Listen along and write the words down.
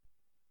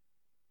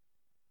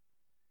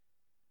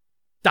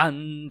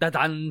Dun dun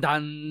dun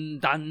dun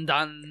dun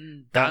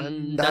dun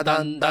dun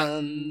dun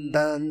dun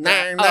dun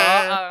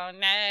dun.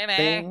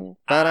 Bing,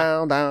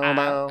 ba-dow, dow,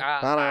 bow,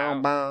 ba-dow,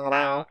 bow,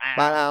 bow,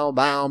 ba-dow,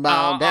 bow,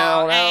 bow,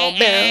 dow, dow, dow,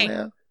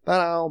 dow,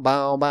 ba-dow,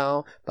 bow,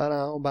 bow,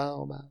 ba-dow,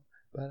 bow, bow,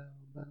 ba-dow,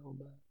 bow,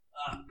 bow.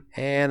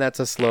 And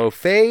that's a slow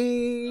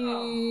fade.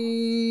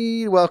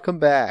 Welcome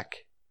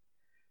back.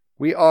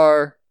 We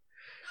are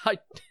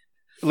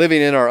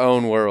living in our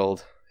own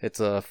world. It's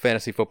a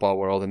fantasy football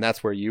world, and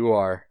that's where you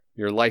are.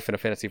 Your life in a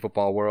fantasy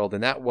football world,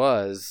 and that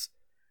was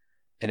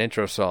an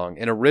intro song,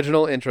 an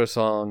original intro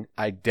song,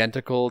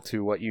 identical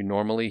to what you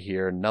normally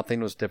hear. Nothing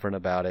was different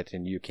about it,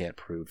 and you can't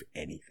prove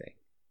anything.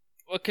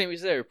 What can we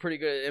say? We're pretty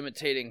good at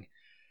imitating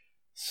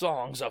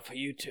songs off of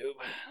YouTube.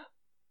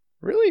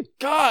 Really?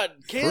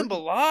 God, Kalen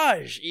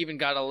Ballage even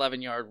got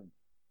 11-yard.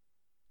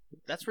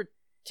 That's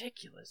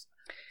ridiculous.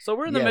 So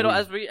we're in the middle,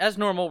 as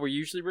normal. We're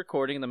usually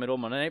recording in the middle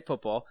of Monday Night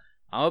Football.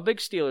 I'm a big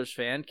Steelers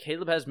fan.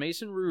 Caleb has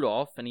Mason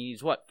Rudolph, and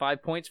he's,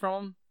 5 points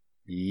from him?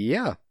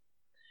 Yeah.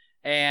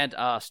 And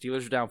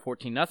Steelers are down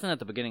 14-0 at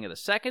the beginning of the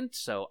second,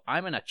 so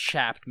I'm in a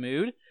chapped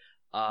mood.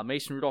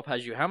 Mason Rudolph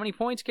has you how many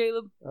points,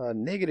 Caleb?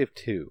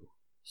 -2.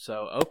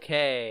 So,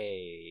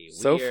 okay.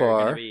 So we are far.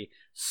 going to be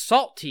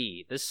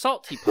salty. This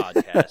salty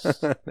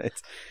podcast.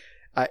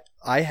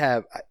 I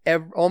have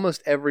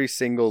almost every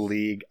single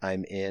league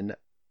I'm in,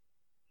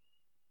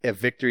 a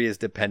victory is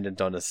dependent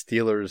on the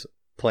Steelers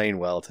playing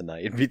well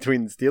tonight.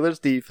 Between the Steelers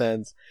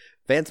defense,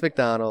 Vance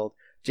McDonald,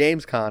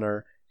 James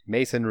Conner,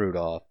 Mason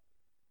Rudolph,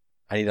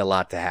 I need a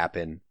lot to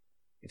happen.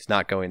 It's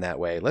not going that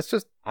way.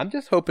 I'm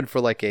just hoping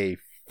for like a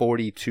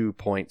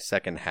 42-point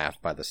second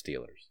half by the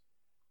Steelers.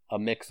 A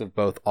mix of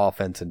both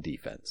offense and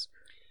defense.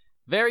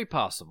 Very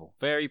possible.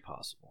 Very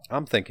possible.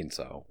 I'm thinking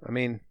so. I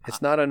mean,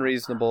 it's not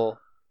unreasonable.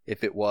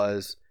 If it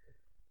was,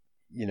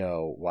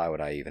 why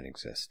would I even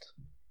exist?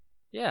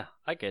 Yeah,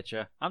 I get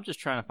you. I'm just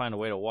trying to find a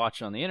way to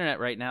watch it on the internet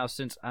right now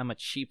since I'm a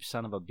cheap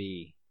son of a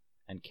bee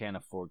and can't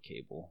afford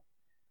cable.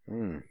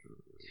 Do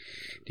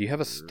you have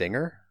a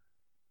stinger?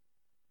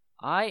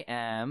 I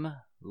am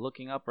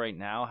looking up right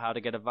now how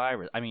to get a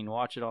virus.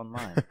 Watch it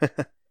online.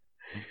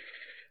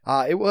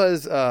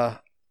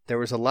 There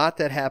was a lot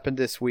that happened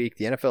this week.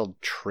 The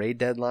NFL trade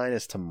deadline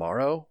is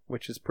tomorrow,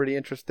 which is pretty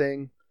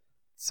interesting.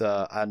 It's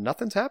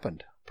nothing's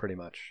happened, pretty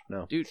much.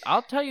 No, dude,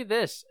 I'll tell you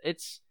this.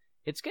 It's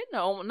getting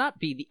to not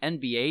be the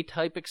NBA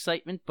type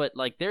excitement, but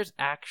like there's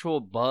actual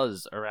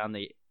buzz around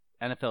the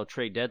NFL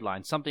trade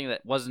deadline, something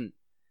that wasn't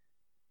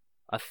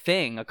a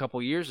thing a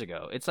couple years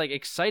ago. It's like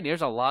exciting.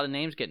 There's a lot of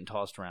names getting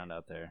tossed around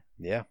out there.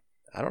 Yeah.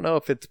 I don't know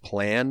if it's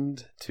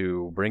planned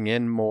to bring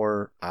in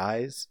more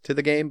eyes to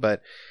the game,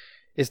 but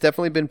it's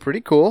definitely been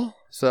pretty cool.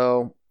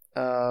 So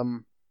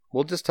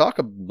we'll just talk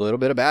a little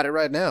bit about it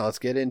right now. Let's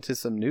get into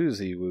some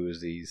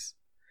newsy-woozies.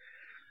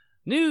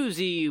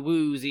 Newsy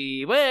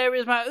woozy, where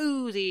is my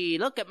Uzi?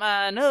 Look at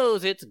my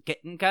nose, it's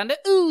getting kinda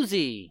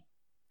oozy.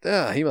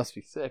 He must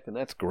be sick, and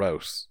that's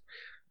gross.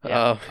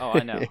 Yeah.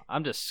 I know.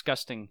 I'm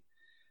disgusting,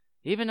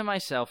 even to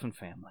myself and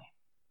family.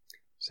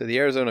 So the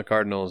Arizona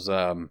Cardinals,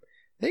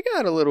 they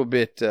got a little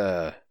bit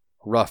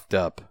roughed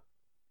up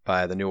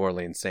by the New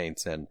Orleans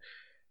Saints, and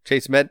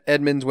Chase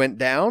Edmonds went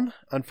down,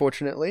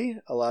 unfortunately.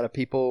 A lot of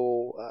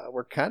people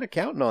were kind of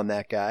counting on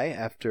that guy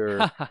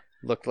after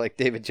looked like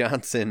David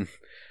Johnson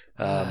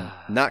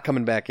not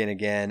coming back in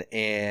again.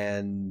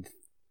 And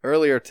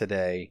earlier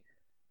today,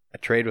 a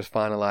trade was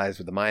finalized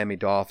with the Miami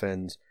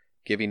Dolphins,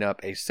 giving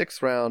up a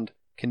 6th-round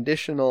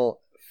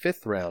conditional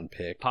 5th-round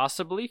pick.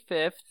 Possibly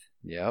 5th.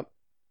 Yep.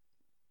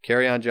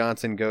 Kerryon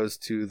Johnson goes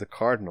to the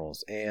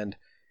Cardinals. And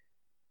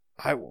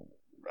a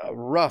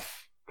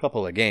rough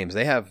couple of games.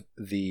 They have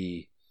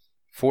the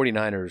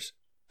 49ers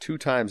 2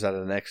 times out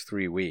of the next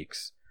 3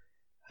 weeks.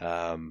 It's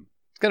going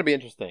to be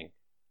interesting.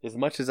 As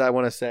much as I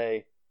want to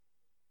say,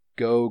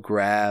 go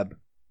grab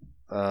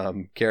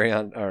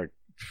Kerryon.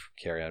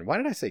 Why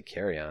did I say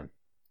Kerryon?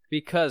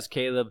 Because,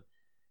 Caleb,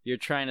 you're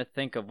trying to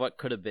think of what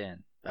could have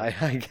been.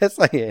 I guess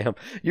I am.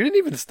 You didn't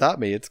even stop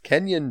me. It's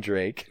Kenyon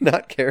Drake,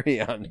 not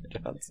Kerryon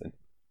Johnson.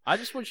 I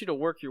just want you to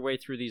work your way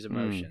through these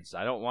emotions.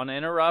 I don't want to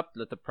interrupt.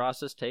 Let the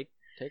process take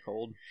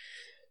hold.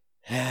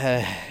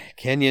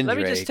 Kenyon Drake. Let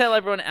me just tell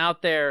everyone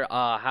out there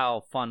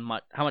how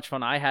much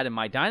fun I had in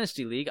my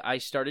Dynasty League. I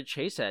started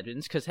Chase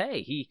Edmonds because,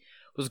 hey, he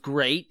was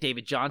great.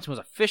 David Johnson was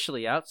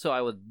officially out, so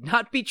I would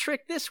not be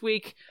tricked this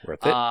week.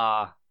 Worth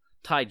it.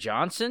 Ty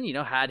Johnson,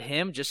 had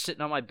him just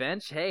sitting on my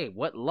bench. Hey,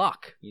 what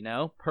luck,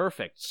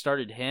 Perfect.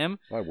 Started him.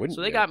 Why wouldn't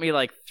So they got me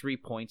like 3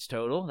 points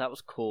total. That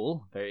was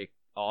cool. Very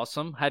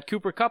awesome. Had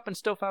Cooper Kupp and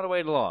still found a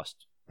way to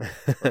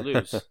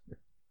lose.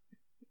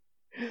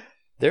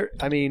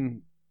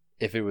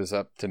 If it was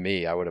up to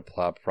me, I would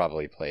have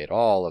probably played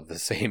all of the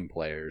same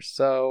players.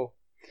 So,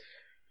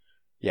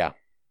 yeah.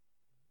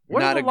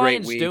 What Not are the a great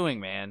Lions week. doing,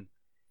 man?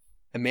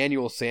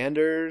 Emmanuel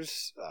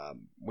Sanders,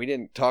 we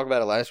didn't talk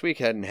about it last week,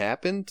 hadn't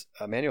happened.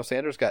 Emmanuel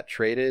Sanders got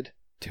traded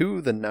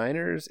to the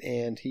Niners,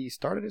 and he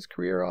started his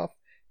career off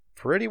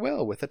pretty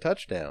well with a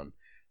touchdown.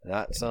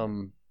 Not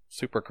some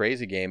super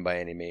crazy game by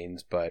any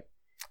means, but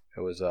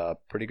It was a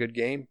pretty good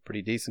game,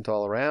 pretty decent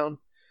all around.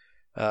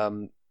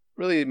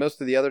 Really, most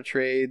of the other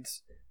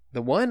trades,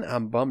 the one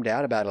I'm bummed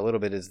out about a little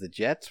bit is the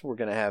Jets were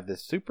going to have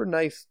this super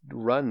nice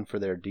run for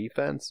their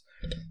defense,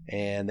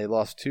 and they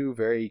lost two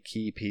very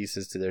key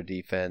pieces to their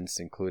defense,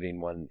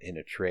 including one in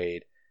a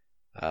trade.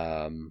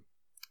 So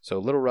a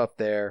little rough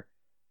there.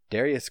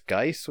 Darius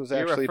Geis was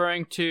You're actually...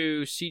 referring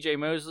to C.J.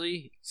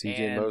 Mosley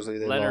C.J. Mosley,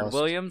 they Leonard lost.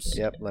 Williams.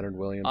 Yep, Leonard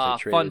Williams. They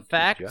traded Fun to the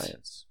fact,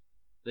 Giants.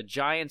 the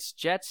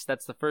Giants-Jets,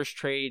 that's the first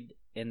trade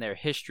in their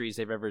histories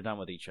they've ever done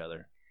with each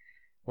other.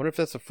 Wonder if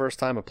that's the first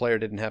time a player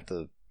didn't have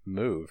to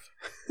move.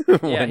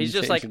 Yeah, he's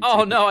just like,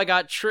 oh no, I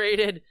got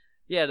traded.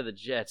 Yeah, to the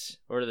Jets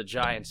or to the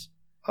Giants.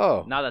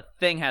 Oh. Not a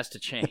thing has to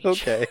change.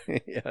 Okay.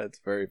 Yeah, it's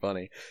very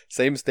funny.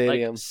 Same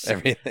stadium,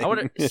 everything. I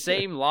wonder,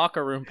 same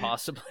locker room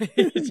possibly.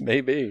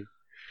 Maybe.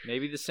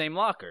 Maybe the same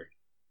locker.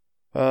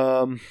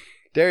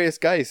 Darius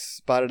Geis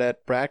spotted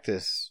at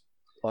practice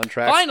on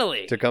track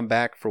Finally to come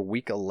back for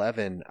week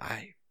 11.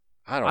 I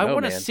don't know, I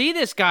want to man. see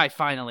this guy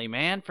finally,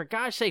 man. For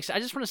God's sakes, I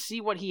just want to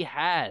see what he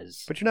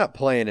has. But you're not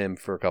playing him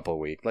for a couple of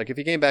weeks. Like, if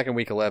he came back in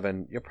week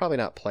 11, you're probably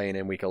not playing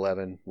him week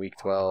 11, week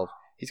 12.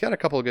 He's got a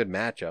couple of good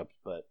matchups,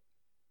 but...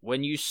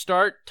 When you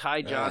start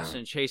Ty Johnson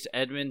and Chase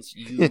Edmonds,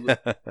 you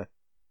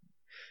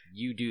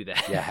do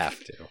that. You have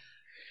to.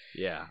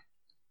 Yeah.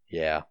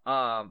 Yeah.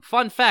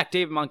 Fun fact,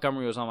 David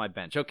Montgomery was on my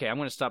bench. Okay, I'm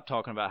going to stop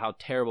talking about how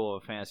terrible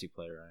of a fantasy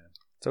player I am.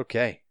 It's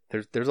okay.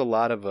 There's a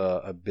lot of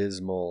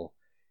abysmal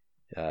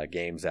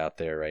games out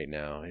there right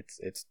now.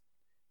 It's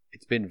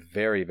been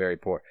very, very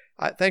poor.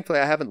 Thankfully,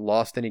 I haven't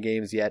lost any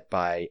games yet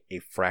by a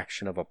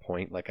fraction of a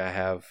point like I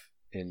have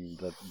in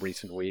the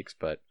recent weeks,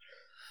 but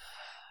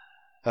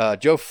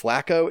Joe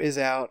Flacco is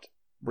out.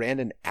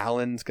 Brandon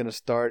Allen's going to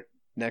start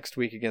next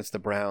week against the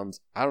Browns.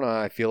 I don't know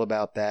how I feel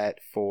about that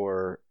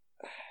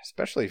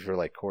especially for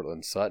like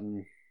Cortland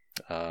Sutton.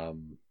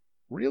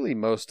 Really,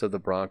 most of the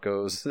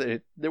Broncos,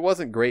 it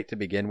wasn't great to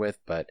begin with,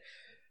 but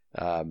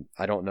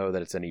I don't know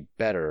that it's any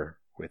better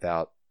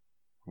without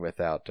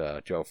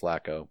Joe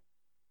Flacco.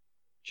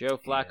 Joe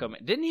Flacco,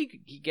 man. Didn't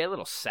he get a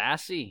little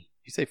sassy?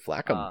 You say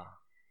Flacco?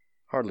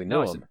 Hardly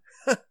know him.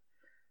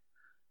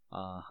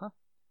 Uh-huh.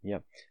 Yeah.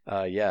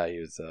 Yeah, he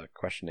was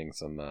questioning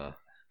some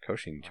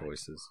coaching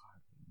choices.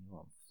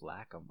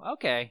 Flacco.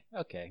 Okay.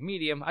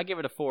 Medium. I give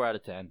it a 4 out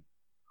of 10.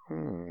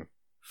 Hmm.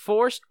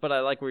 Forced, but I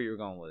like where you're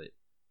going with it.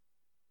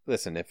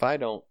 Listen, if I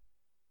don't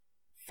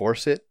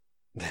force it,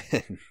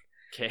 then...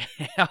 Okay.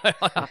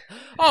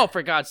 Oh,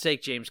 for God's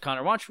sake, James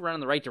Conner, why don't you run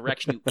in the right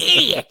direction, you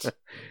idiot?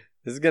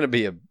 This is going to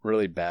be a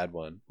really bad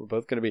one. We're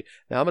both going to be...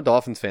 Now, I'm a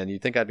Dolphins fan.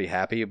 You'd think I'd be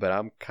happy, but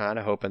I'm kind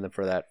of hoping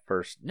for that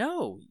first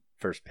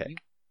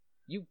pick.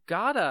 You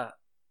gotta...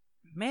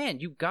 Man,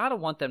 you gotta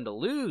want them to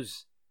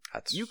lose.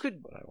 That's what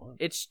I want.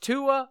 It's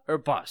Tua or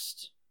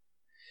bust.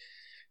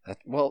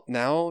 Well,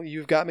 now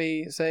you've got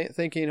me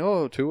thinking,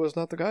 oh, Tua's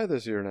not the guy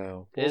this year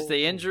now. Is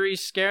the injury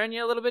scaring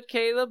you a little bit,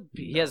 Caleb?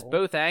 No. He has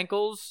both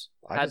ankles.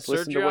 Had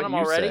surgery on him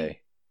already.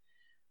 Say.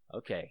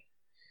 Okay,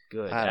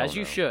 good. As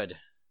you should.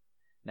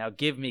 Now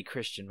give me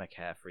Christian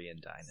McCaffrey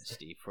in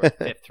Dynasty for a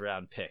 5th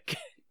round pick.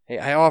 Hey,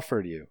 I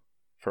offered you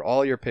for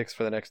all your picks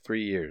for the next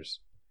 3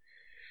 years.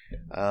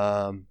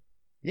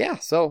 Yeah,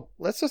 so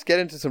let's just get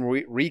into some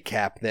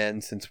recap then,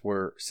 since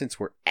we're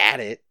at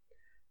it,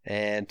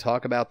 and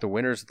talk about the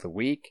winners of the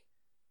week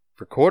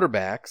for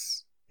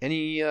quarterbacks.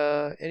 Any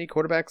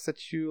quarterbacks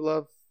that you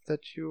love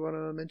that you want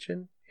to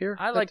mention here?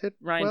 I like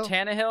Ryan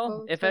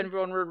Tannehill. If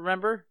everyone would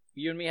remember,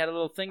 you and me had a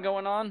little thing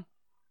going on.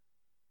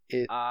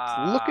 It's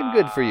looking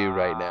good for you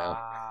right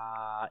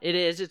now. It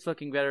is. It's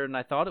looking better than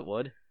I thought it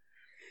would.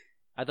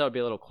 I thought it'd be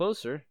a little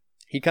closer.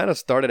 He kind of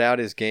started out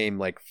his game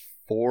like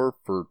 4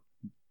 for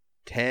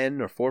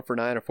 10 or 4 for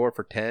 9 or 4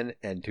 for 10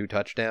 and 2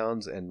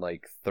 touchdowns and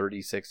like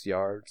 36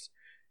 yards.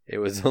 It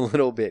was a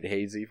little bit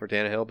hazy for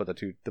Tannehill,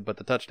 but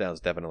the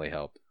touchdowns definitely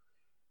helped.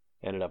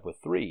 Ended up with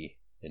 3,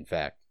 in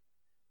fact.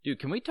 Dude,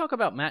 can we talk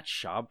about Matt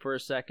Schaub for a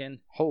second?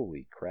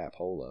 Holy crap,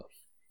 hola.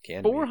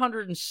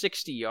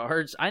 460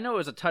 yards. I know it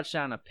was a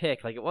touchdown and a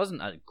pick. Like, it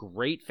wasn't a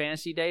great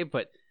fantasy day,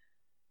 but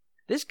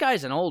this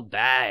guy's an old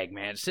bag,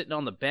 man, sitting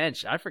on the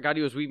bench. I forgot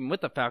he was even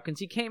with the Falcons.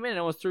 He came in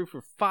and was through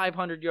for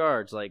 500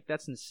 yards. Like,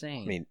 that's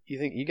insane. I mean, you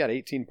think he got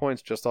 18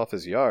 points just off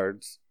his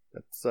yards?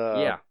 That's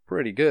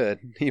pretty good.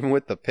 Even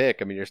with the pick,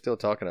 I mean, you're still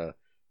talking a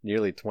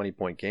nearly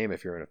 20-point game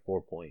if you're in a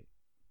 4-point,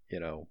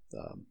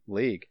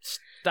 league.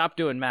 Stop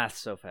doing math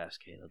so fast,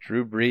 Caleb.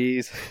 Drew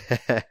Brees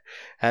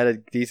had a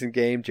decent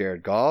game.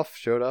 Jared Goff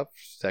showed up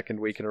 2nd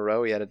week in a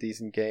row. He had a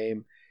decent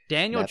game.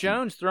 Daniel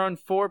Jones throwing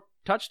 4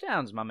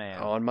 touchdowns, my man.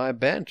 On my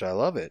bench. I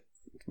love it.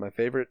 It's my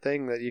favorite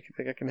thing that you can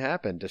think can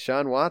happen.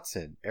 Deshaun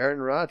Watson, Aaron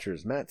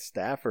Rodgers, Matt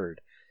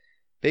Stafford.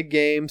 Big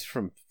games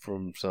from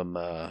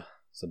some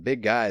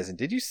big guys. And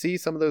did you see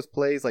some of those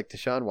plays like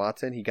Deshaun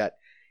Watson? He got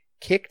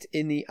kicked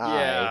in the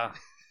eye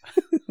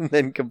and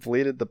then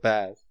completed the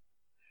pass.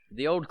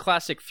 The old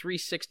classic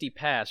 360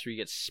 pass where you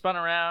get spun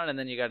around and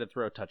then you got to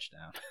throw a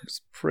touchdown. It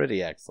was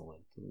pretty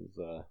excellent.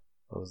 I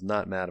was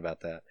not mad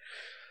about that.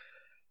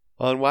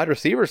 On wide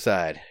receiver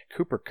side,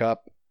 Cooper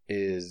Kupp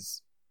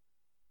is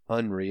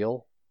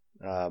unreal.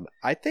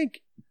 I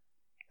think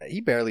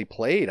he barely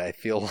played, I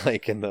feel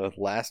like, in the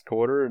last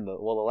quarter. The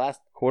last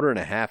quarter and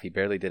a half, he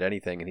barely did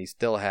anything, and he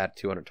still had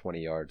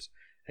 220 yards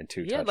and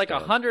 2 touchdowns. He had like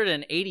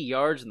 180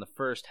 yards in the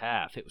first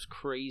half. It was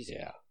crazy.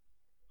 Yeah.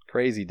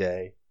 Crazy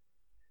day.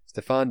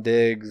 Stephon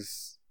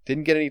Diggs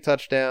didn't get any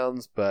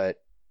touchdowns, but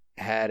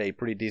had a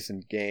pretty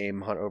decent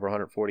game, over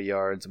 140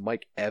 yards.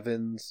 Mike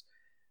Evans,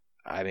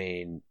 I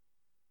mean,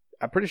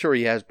 I'm pretty sure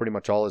he has pretty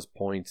much all his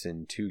points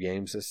in 2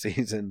 games this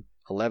season.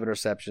 11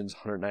 receptions,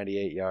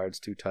 198 yards,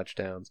 2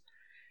 touchdowns.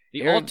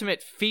 The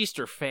ultimate feast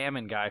or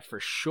famine guy for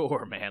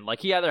sure, man.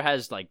 Like, he either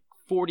has like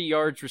 40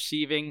 yards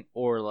receiving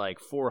or like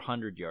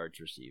 400 yards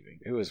receiving.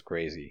 It was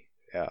crazy.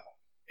 Yeah.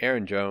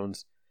 Aaron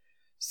Jones,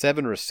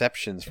 7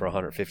 receptions for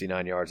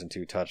 159 yards and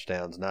 2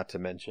 touchdowns, not to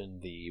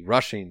mention the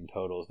rushing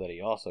totals that he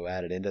also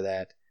added into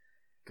that.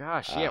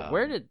 Gosh, yeah.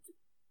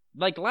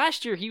 Like,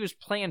 last year he was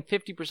playing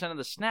 50% of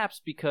the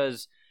snaps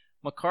because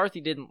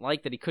McCarthy didn't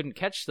like that he couldn't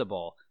catch the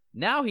ball.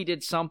 Now he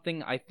did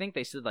something, I think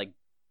they said, like,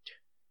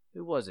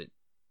 who was it?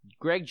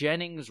 Greg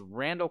Jennings,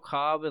 Randall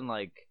Cobb, and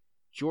like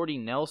Jordy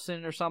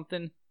Nelson or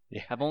something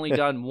have only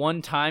done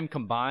 1 time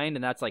combined,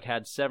 and that's like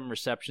had 7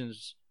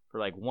 receptions for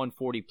like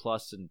 140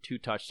 plus and 2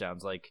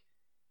 touchdowns. Like,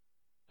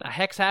 the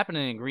heck's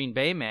happening in Green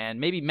Bay, man?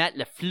 Maybe Matt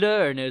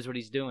LaFleur knows what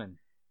he's doing.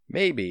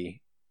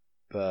 Maybe,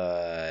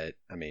 but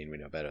I mean, we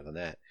know better than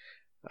that.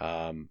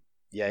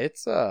 Yeah,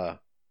 it's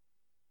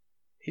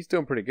he's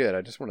doing pretty good.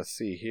 I just want to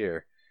see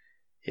here.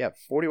 Yeah,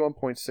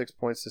 41.6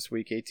 points this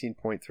week,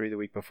 18.3 the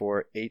week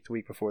before, 8 the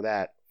week before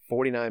that,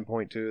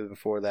 49.2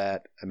 before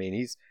that. I mean,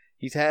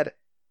 he's had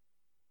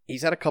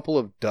a couple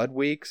of dud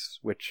weeks,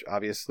 which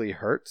obviously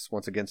hurts.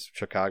 Once against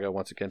Chicago,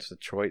 once against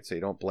Detroit, so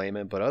you don't blame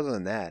him. But other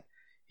than that,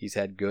 he's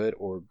had good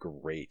or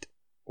great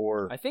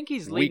or I think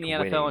he's leading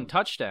the NFL in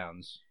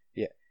touchdowns.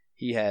 Yeah,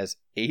 he has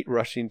 8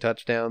 rushing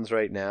touchdowns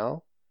right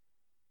now,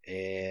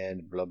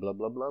 and blah blah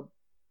blah blah.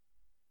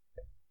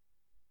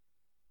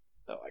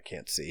 Oh, I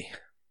can't see.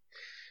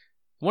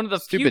 One of the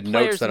few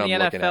players in the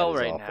NFL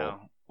right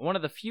now. One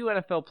of the few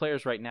NFL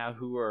players right now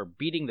who are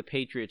beating the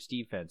Patriots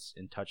defense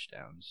in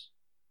touchdowns.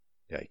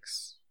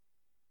 Yikes.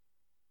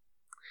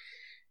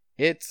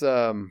 It's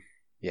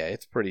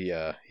it's pretty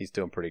he's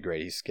doing pretty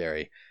great. He's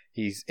scary.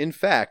 He's in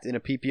fact in a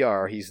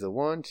PPR, he's the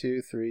 1,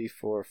 2, 3,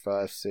 4,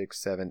 5,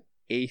 6, 7,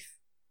 8th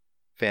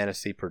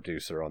fantasy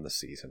producer on the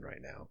season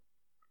right now.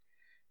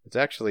 It's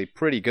actually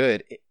pretty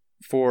good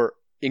for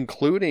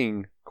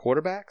including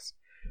quarterbacks.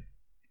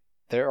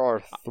 There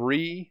are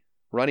 3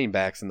 running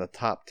backs in the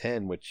top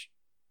 10, which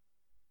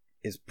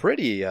is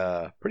pretty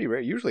rare.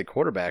 Usually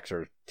quarterbacks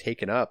are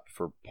taken up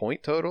for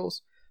point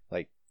totals,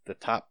 like the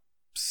top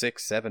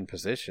 6, 7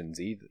 positions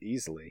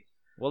easily.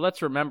 Well,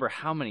 let's remember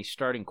how many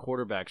starting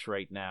quarterbacks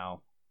right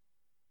now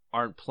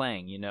aren't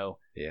playing, you know.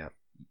 Yeah.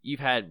 You've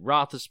had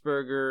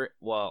Roethlisberger.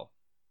 Well,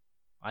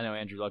 I know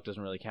Andrew Luck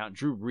doesn't really count.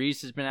 Drew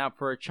Brees has been out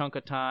for a chunk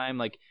of time.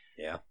 Like,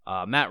 yeah.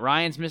 Matt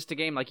Ryan's missed a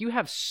game. Like, you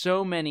have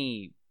so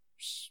many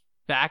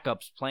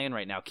backups playing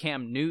right now.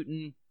 Cam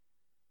Newton.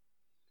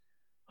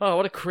 Oh,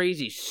 what a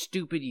crazy,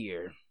 stupid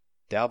year.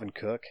 Dalvin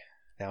Cook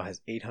now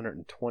has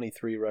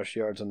 823 rush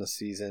yards on the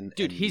season.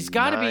 Dude, he's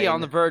got to be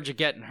on the verge of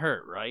getting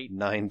hurt, right?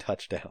 9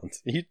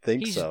 touchdowns. You'd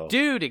think so. He's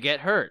due to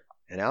get hurt.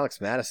 And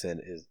Alex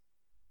Madison is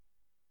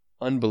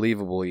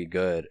unbelievably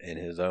good in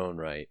his own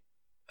right.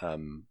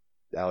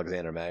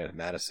 Alexander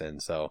Madison.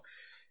 So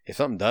if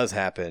something does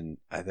happen,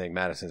 I think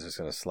Madison's just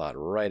going to slot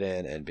right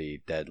in and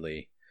be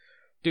deadly.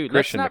 Dude,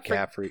 Christian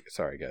McCaffrey.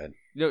 Sorry, go ahead.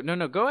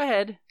 No, go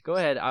ahead. Go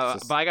ahead.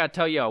 But I got to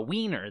tell you a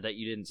wiener that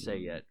you didn't say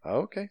yet.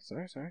 Okay,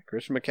 sorry.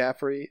 Christian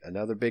McCaffrey,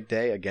 another big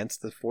day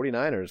against the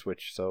 49ers,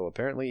 so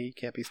apparently he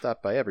can't be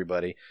stopped by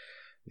everybody.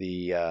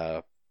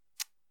 The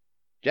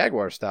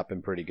Jaguars stopped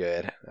him pretty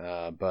good,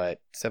 but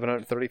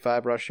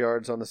 735 rush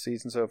yards on the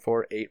season so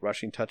far, 8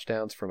 rushing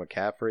touchdowns for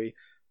McCaffrey,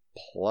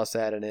 plus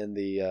adding in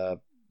the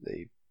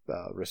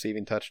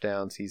receiving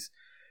touchdowns. He's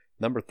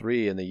number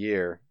 3 in the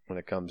year when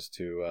it comes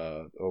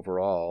to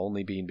overall,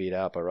 only being beat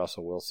out by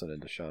Russell Wilson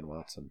and Deshaun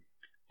Watson.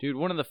 Dude,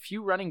 one of the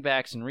few running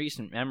backs in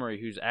recent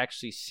memory who's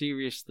actually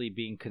seriously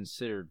being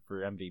considered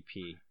for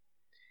MVP.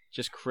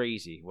 Just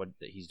crazy what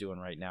he's doing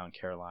right now in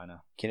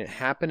Carolina. Can it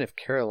happen if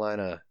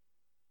Carolina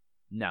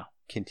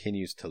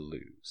continues to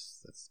lose?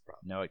 That's the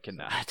problem. No, it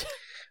cannot.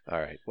 All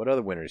right. What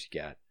other winners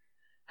you got?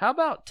 How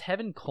about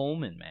Tevin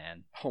Coleman,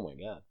 man? Oh, my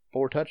God.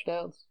 4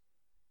 touchdowns?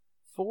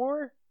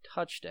 4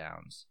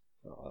 touchdowns.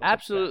 Oh,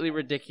 absolutely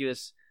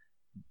ridiculous.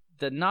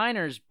 The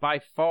Niners by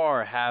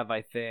far have,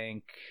 I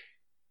think,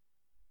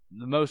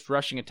 the most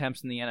rushing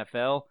attempts in the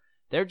NFL.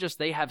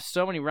 They have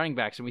so many running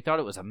backs, and we thought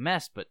it was a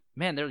mess, but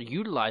man, they're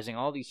utilizing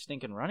all these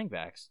stinking running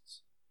backs.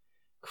 It's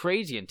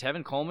crazy, and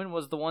Tevin Coleman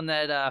was the one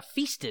that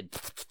feasted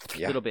a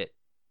little bit.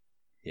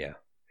 Yeah,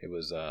 it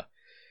was.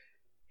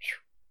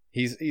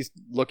 He's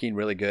looking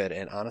really good,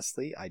 and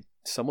honestly,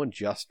 someone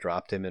just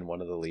dropped him in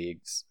one of the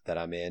leagues that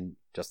I'm in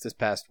just this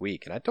past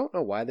week, and I don't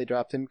know why they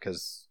dropped him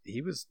because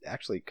he was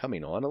actually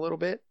coming on a little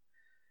bit.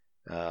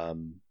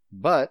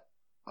 But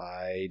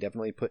I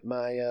definitely put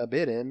my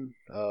bid in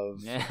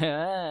of.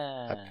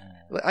 Yeah.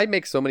 I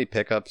make so many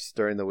pickups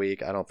during the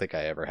week. I don't think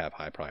I ever have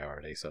high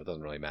priority, so it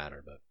doesn't really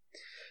matter. But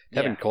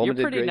Tevin Coleman you're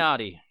did pretty great.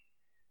 naughty.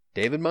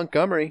 David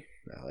Montgomery,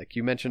 like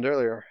you mentioned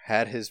earlier,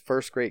 had his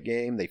first great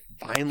game. They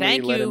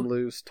finally let him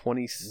loose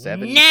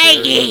 27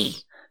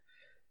 carries.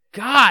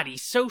 God,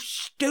 he's so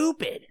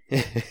stupid.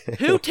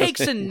 Who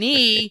takes a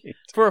knee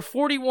for a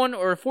 41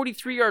 or a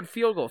 43-yard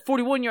field goal,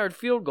 41-yard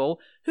field goal?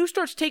 Who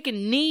starts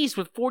taking knees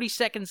with 40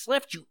 seconds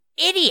left, you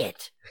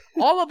idiot?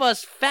 All of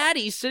us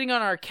fatties sitting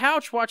on our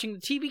couch watching the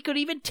TV could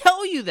even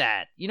tell you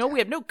that. You know, we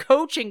have no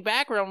coaching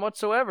background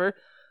whatsoever.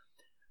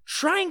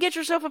 Try and get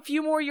yourself a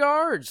few more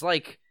yards.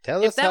 Like,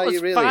 tell us how you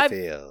really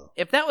feel.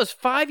 If that was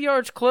 5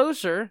 yards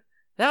closer,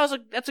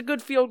 that's a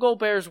good field goal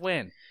Bears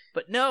win.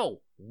 But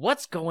no,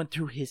 what's going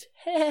through his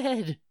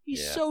head?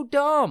 He's so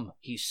dumb.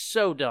 He's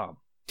so dumb.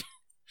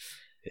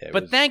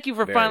 But thank you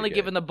for finally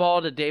giving the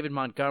ball to David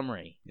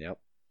Montgomery. Yep.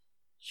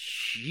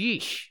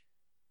 Sheesh.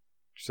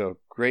 So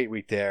great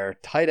week there.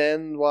 Tight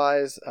end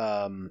wise,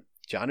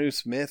 Jonnu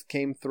Smith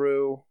came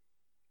through.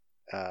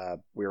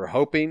 We were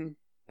hoping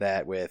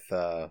that with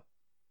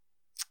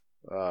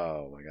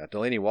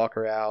Delaney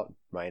Walker out,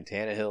 Ryan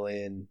Tannehill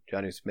in,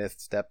 Jonnu Smith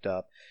stepped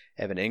up,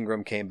 Evan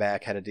Ingram came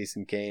back, had a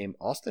decent game.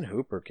 Austin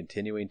Hooper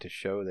continuing to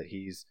show that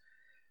he's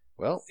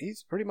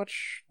pretty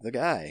much the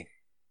guy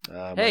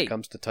when it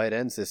comes to tight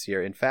ends this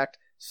year. In fact,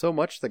 so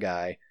much the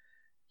guy,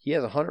 he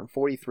has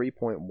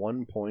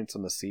 143.1 points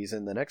on the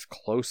season. The next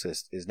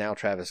closest is now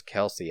Travis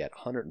Kelce at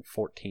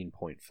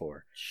 114.4.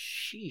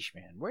 Sheesh,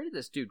 man. Where did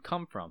this dude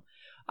come from?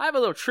 I have a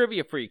little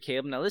trivia for you,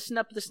 Caleb. Now listen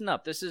up.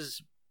 This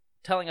is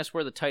telling us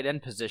where the tight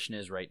end position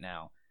is right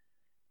now.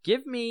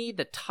 Give me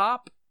the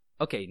top...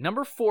 Okay,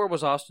 number 4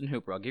 was Austin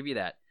Hooper. I'll give you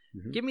that.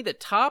 Mm-hmm. Give me the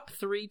top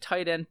 3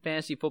 tight end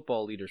fantasy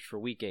football leaders for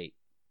Week 8.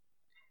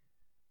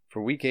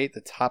 For Week 8,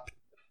 the top...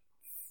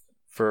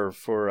 For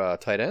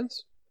tight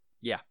ends?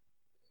 Yeah.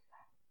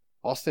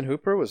 Austin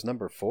Hooper was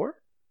number 4?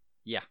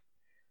 Yeah.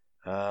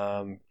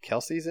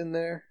 Kelsey's in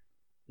there?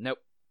 Nope.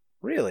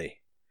 Really?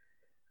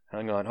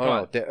 Hang on. Hold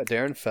on.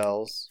 Darren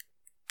Fells.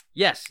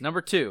 Yes,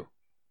 number 2.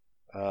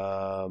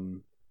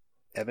 Evan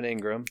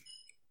Ingram.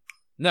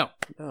 No.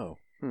 No.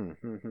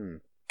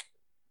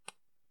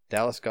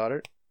 Dallas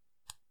Goedert.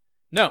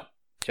 No.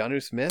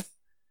 Jonnu Smith.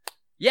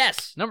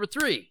 Yes, number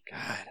 3.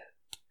 God.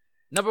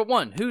 Number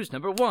 1. Who's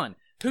number 1?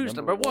 Who's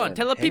number 1?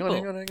 Tell the people.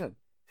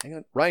 Hang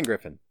on. Ryan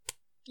Griffin.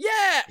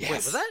 Yeah.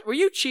 Yes. Wait, were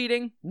you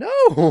cheating?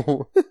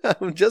 No.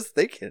 I'm just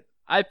thinking.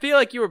 I feel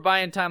like you were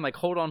buying time. Like,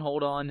 hold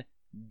on.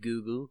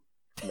 Google.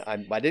 I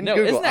didn't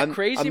Google. Isn't that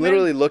crazy, I'm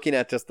literally looking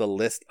at just the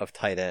list of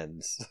tight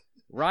ends.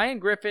 Ryan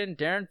Griffin,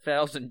 Darren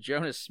Fells, and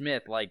Jonas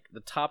Smith, like the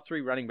top 3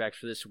 running backs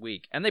for this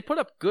week. And they put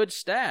up good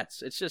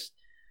stats. It's just,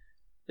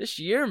 this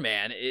year,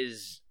 man,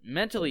 is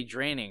mentally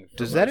draining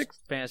for most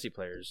fantasy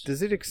players.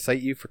 Does it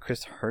excite you for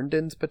Chris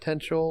Herndon's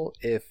potential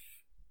if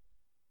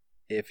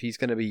he's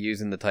going to be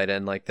using the tight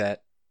end like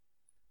that?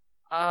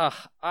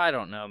 I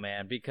don't know,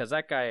 man, because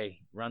that guy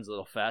runs a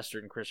little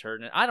faster than Chris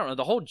Herndon. I don't know.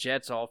 The whole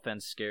Jets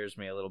offense scares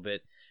me a little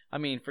bit. I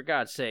mean, for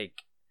God's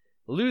sake,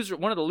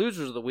 one of the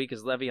losers of the week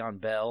is Le'Veon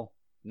Bell.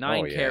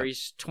 9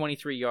 carries,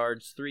 23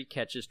 yards, 3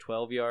 catches,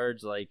 12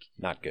 yards. Like,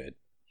 not good.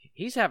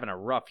 He's having a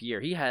rough year.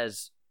 He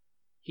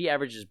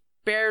averages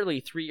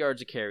barely 3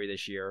 yards a carry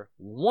this year,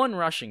 1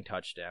 rushing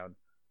touchdown,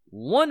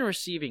 1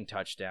 receiving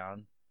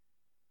touchdown.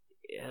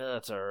 Yeah,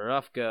 that's a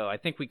rough go. I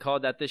think we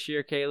called that this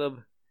year,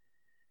 Caleb.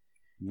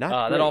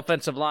 That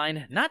offensive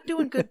line, not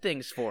doing good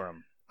things for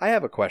him. I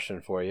have a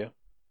question for you.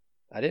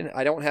 I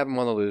don't have him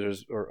on the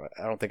losers, or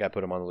I don't think I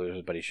put him on the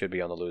losers, but he should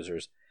be on the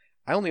losers.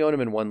 I only own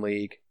him in 1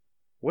 league.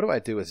 What do I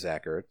do with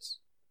Zach Ertz?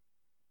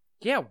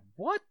 Yeah,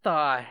 what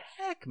the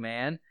heck,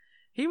 man?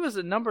 He was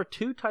a number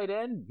 2 tight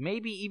end,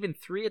 maybe even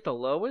 3 at the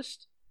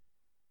lowest.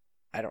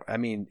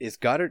 Is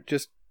Goddard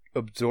just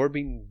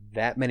absorbing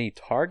that many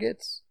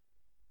targets?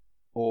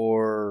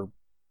 Or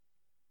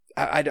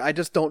I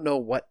just don't know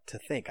what to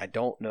think. I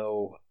don't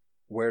know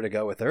where to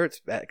go with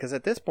Ertz, because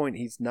at this point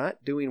he's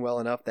not doing well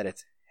enough that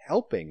it's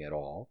helping at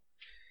all.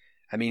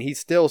 I mean, he's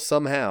still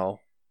somehow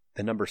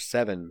the number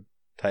 7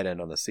 tight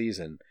end on the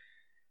season,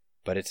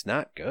 but it's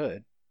not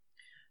good.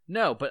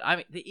 No, but I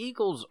mean, the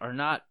Eagles are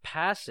not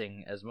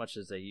passing as much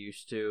as they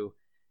used to.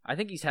 I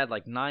think he's had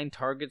like 9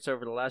 targets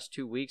over the last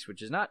 2 weeks,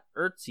 which is not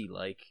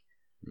Ertzy-like.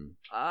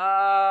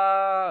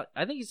 I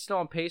think he's still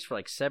on pace for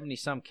like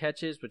 70-some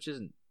catches, which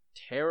isn't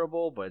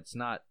terrible, but it's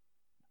not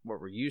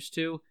what we're used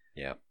to.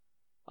 Yeah.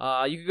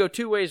 You could go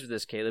 2 ways with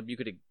this, Caleb. You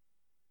could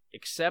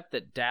accept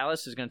that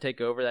Dallas is going to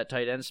take over that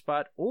tight end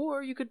spot,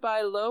 or you could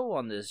buy low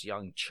on this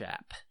young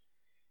chap.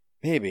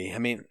 Maybe. I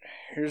mean,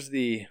 here's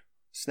the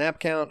snap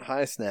count,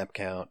 high snap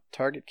count,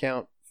 target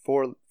count,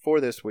 4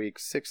 this week,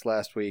 6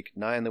 last week,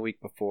 9 the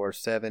week before,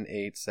 7,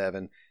 8,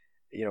 7,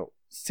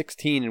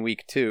 16 in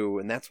week 2,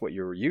 and that's what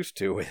you're used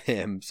to with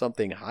him,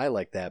 something high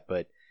like that.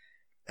 But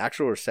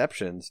actual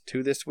receptions,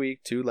 2 this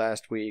week, 2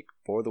 last week,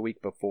 4 the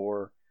week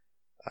before,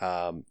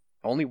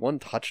 only 1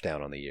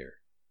 touchdown on the year.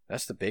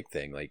 That's the big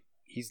thing. Like,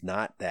 he's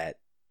not that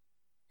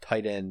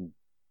tight end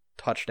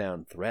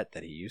touchdown threat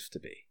that he used to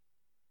be.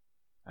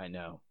 I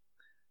know.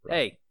 Right.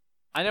 Hey,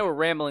 I know we're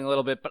rambling a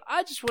little bit, but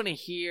I just want to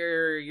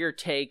hear your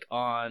take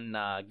on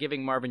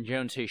giving Marvin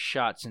Jones his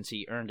shot since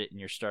he earned it in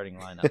your starting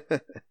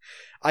lineup.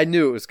 I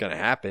knew it was going to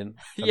happen.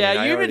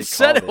 I You even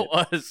said it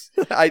was.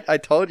 I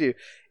told you.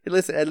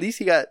 Listen, at least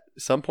he got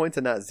some points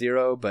and not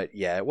 0, but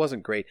yeah, it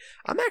wasn't great.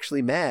 I'm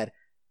actually mad.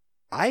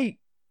 I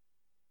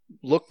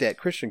looked at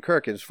Christian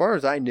Kirk, and as far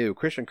as I knew,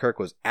 Christian Kirk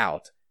was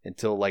out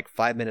until like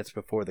 5 minutes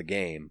before the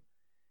game.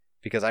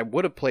 Because I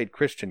would have played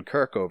Christian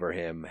Kirk over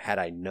him had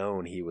I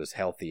known he was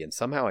healthy. And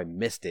somehow I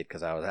missed it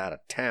because I was out of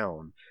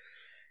town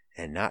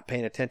and not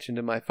paying attention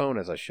to my phone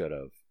as I should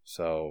have.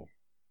 So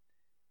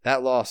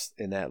that loss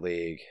in that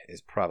league is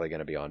probably going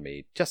to be on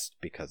me just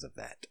because of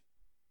that.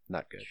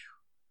 Not good.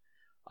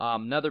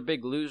 Another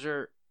big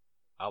loser.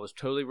 I was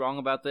totally wrong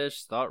about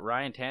this. Thought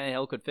Ryan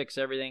Tannehill could fix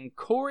everything.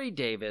 Corey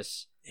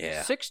Davis.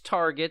 Yeah. 6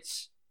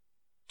 targets,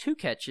 2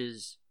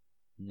 catches,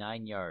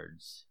 9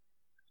 yards.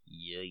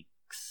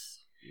 Yikes.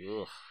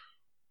 Ugh.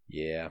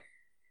 Yeah,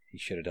 he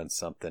should have done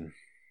something.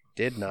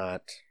 Did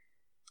not.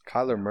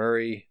 Kyler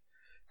Murray,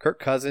 Kirk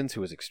Cousins, who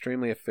was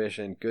extremely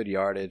efficient, good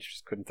yardage,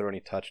 just couldn't throw any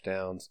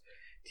touchdowns.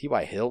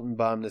 T.Y. Hilton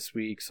bombed this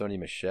week, Sony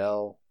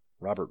Michel,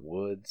 Robert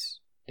Woods,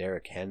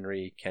 Derrick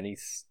Henry, Kenny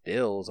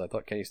Stills. I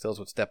thought Kenny Stills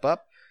would step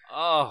up.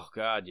 Oh,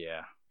 God,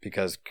 yeah.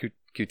 Because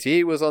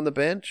QT was on the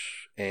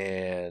bench,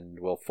 and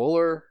Will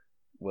Fuller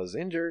was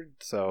injured,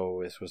 so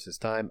this was his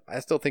time.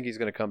 I still think he's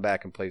going to come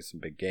back and play some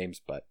big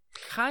games, but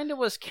kind of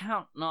was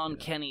counting on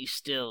Kenny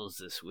Stills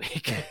this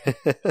week.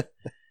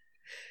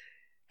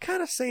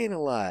 Kind of saying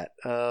a lot.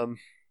 I'm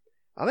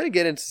going to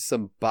get into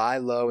some buy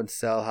low and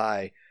sell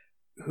high.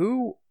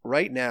 Who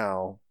right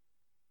now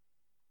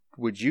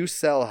would you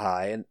sell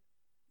high? And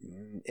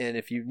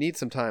if you need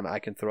some time, I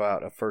can throw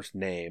out a first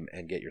name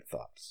and get your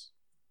thoughts.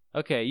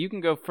 Okay, you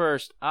can go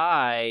first.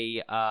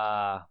 I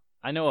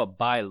know a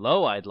buy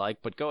low I'd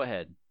like, but go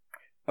ahead.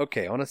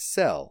 Okay, on a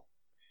sell,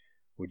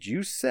 would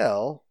you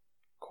sell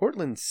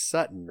Courtland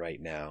Sutton right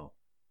now?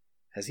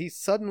 Has he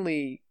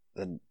suddenly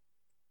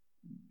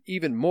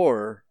even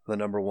more the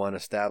number one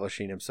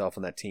establishing himself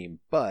on that team?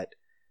 But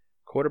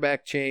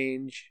quarterback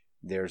change,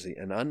 there's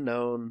an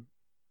unknown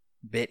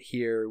bit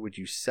here. Would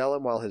you sell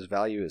him while his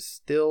value is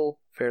still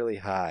fairly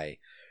high?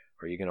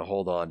 Or are you going to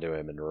hold on to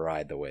him and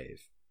ride the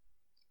wave?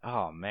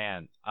 Oh,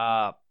 man.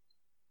 I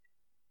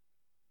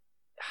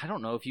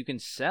don't know if you can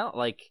sell.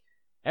 Like,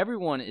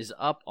 everyone is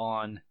up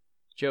on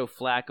Joe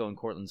Flacco and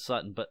Courtland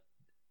Sutton, but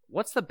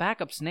what's the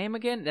backup's name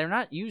again? They're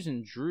not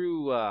using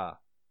Drew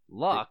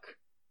Luck.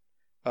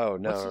 Oh,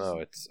 no.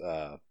 It's,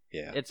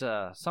 yeah. It's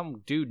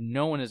some dude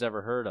no one has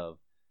ever heard of.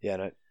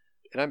 Yeah,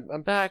 and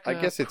I'm back. I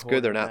guess it's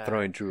good they're not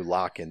throwing Drew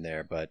Lock in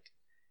there, but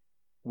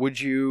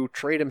would you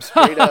trade him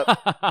straight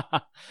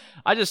up?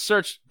 I just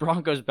searched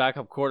Broncos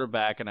backup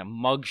quarterback and a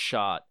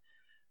mugshot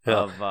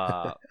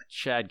of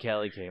Chad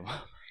Kelly came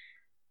up.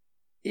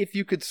 If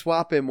you could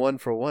swap him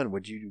 1-for-1,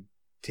 would you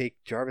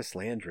take Jarvis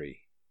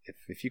Landry?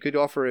 If you could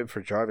offer him for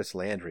Jarvis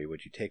Landry,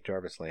 would you take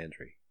Jarvis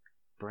Landry?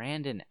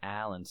 Brandon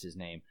Allen's his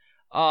name.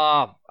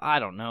 I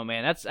don't know,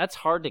 man. That's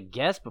hard to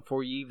guess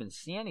before you even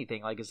see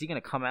anything. Like, is he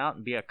going to come out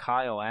and be a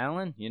Kyle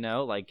Allen? You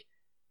know, like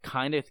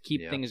kind of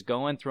keep things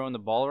going, throwing the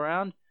ball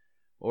around,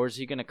 or is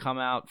he going to come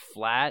out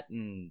flat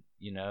and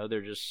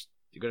they're going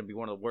to be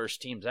one of the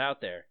worst teams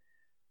out there?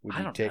 Would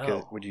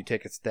you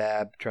take a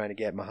stab trying to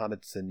get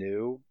Mohamed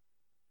Sanu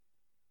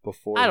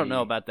before? I don't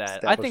know about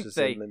that. I think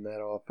him in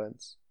that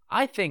offense.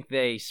 I think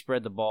they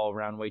spread the ball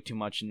around way too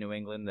much in New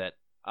England. That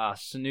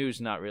Sanu's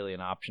not really an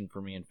option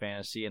for me in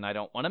fantasy, and I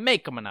don't want to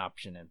make him an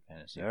option in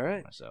fantasy. All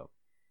right. Myself.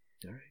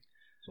 All right.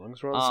 As long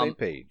as we're on the same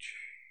page.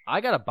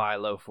 I got a buy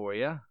low for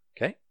you.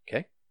 Okay.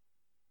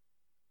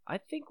 I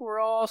think we're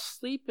all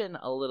sleeping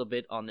a little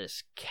bit on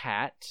this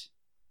cat,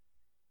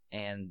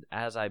 and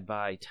as I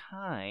buy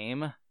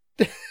time,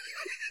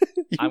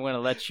 I'm going to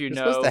let you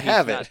know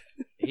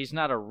he's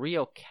not a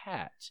real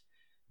cat.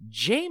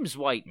 James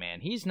White, man,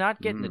 he's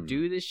not getting the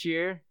due this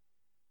year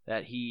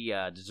that he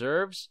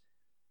deserves,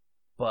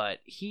 but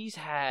he's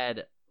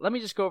had. Let me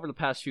just go over the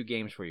past few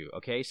games for you,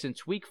 okay?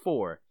 Since week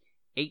 4,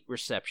 8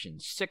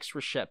 receptions, 6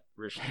 receptions.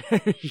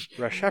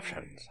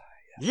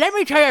 Let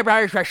me tell you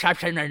about his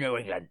reception in New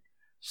England.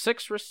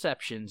 6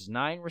 receptions,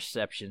 9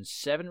 receptions,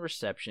 7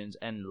 receptions,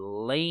 and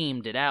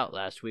lamed it out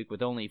last week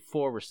with only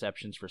 4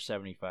 receptions for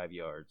 75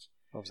 yards.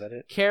 Oh, was that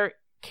it?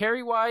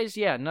 Carry-wise,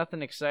 yeah,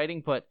 nothing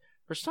exciting, but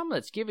for someone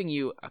that's giving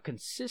you a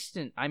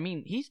consistent,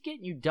 he's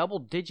getting you double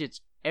digits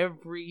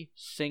every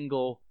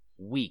single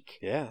week.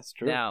 Yeah, that's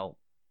true. Now,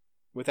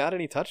 without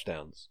any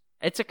touchdowns.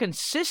 It's a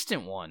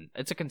consistent one.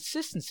 It's a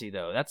consistency,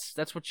 though.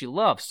 That's what you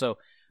love. So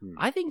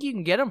I think you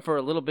can get him for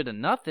a little bit of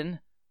nothing.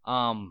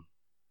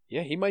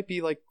 Yeah, he might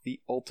be like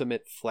the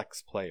ultimate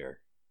flex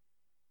player.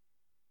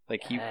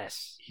 Like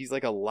he's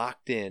like a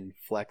locked-in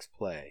flex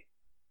play.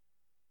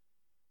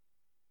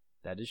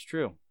 That is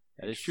true.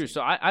 That is true.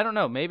 So I don't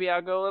know. Maybe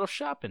I'll go a little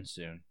shopping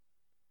soon.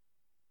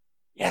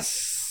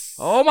 Yes.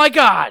 Oh my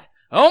God.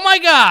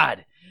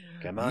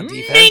 Come on,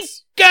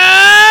 defense.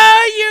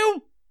 Minka,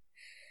 you.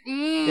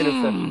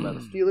 Interception by the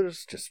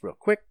Steelers, just real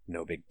quick,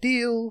 no big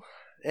deal.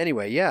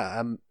 Anyway,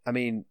 yeah, I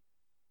mean,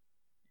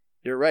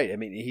 you're right. I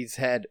mean, he's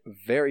had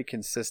very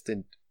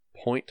consistent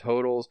point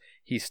totals.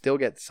 He still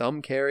gets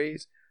some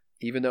carries,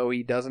 even though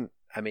he doesn't.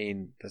 I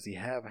mean, does he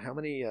have how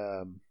many?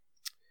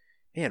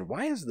 Man,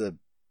 why is the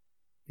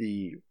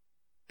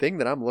thing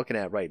that I'm looking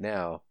at right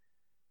now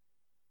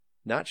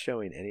not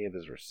showing any of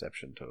his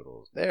reception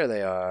totals? There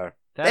they are.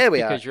 That's there we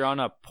because are. you're on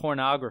a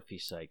pornography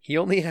site. He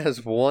only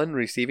has one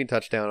receiving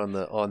touchdown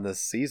on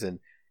this season.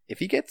 If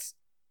he gets,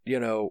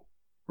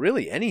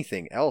 really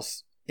anything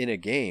else in a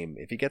game,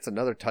 if he gets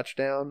another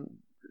touchdown,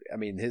 I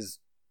mean,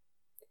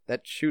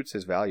 that shoots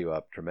his value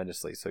up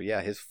tremendously. So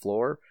yeah, his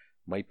floor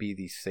might be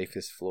the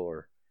safest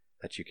floor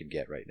that you could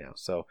get right now.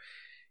 So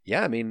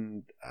yeah, I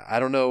mean, I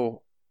don't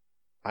know.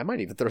 I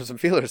might even throw some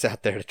feelers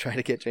out there to try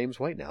to get James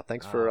White now.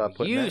 Thanks for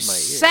putting that in my ear.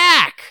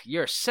 Sack!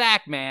 You're a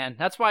sack, man.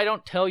 That's why I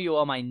don't tell you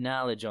all my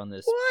knowledge on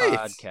this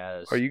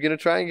podcast. Are you going to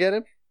try and get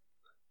him?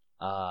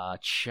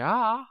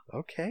 Cha.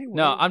 Okay. Well,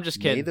 no, I'm just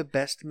kidding. May the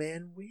best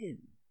man win.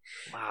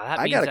 Wow,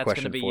 that means that's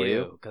going to be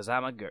you. Because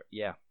I'm a girl.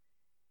 Yeah.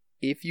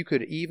 If you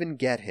could even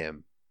get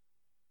him,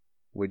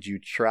 would you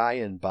try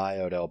and buy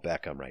Odell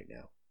Beckham right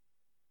now?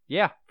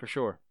 Yeah, for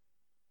sure.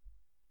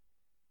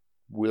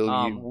 Will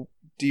you?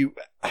 Do you?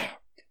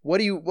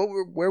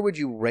 Where would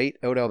you rate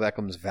Odell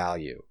Beckham's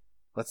value?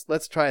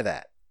 Let's try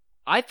that.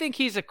 I think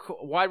he's a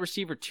wide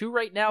receiver 2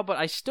 right now, but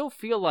I still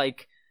feel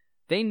like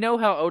they know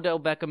how Odell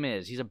Beckham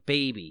is. He's a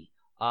baby.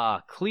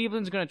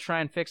 Cleveland's going to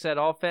try and fix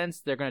that offense.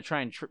 They're going to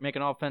try and make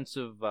an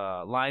offensive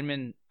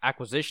lineman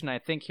acquisition, I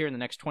think, here in the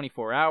next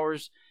 24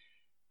 hours.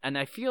 And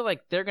I feel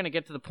like they're going to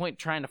get to the point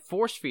trying to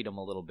force feed him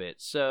a little bit.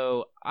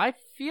 So I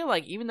feel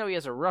like even though he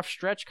has a rough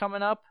stretch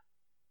coming up,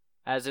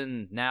 as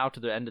in now to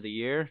the end of the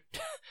year,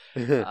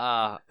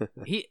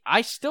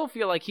 I still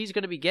feel like he's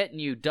going to be getting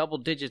you double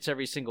digits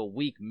every single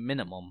week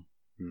minimum.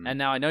 And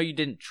now I know you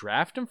didn't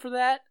draft him for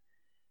that,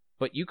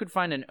 but you could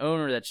find an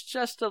owner that's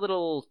just a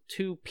little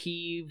too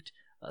peeved.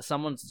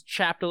 Someone's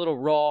chapped a little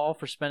raw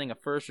for spending a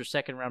first or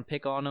second round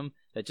pick on him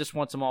that just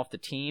wants him off the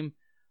team.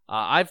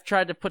 I've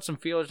tried to put some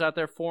feelers out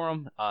there for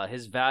him.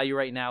 His value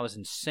right now is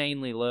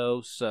insanely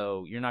low,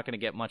 so you're not going to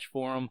get much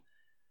for him.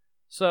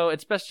 So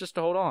it's best just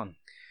to hold on.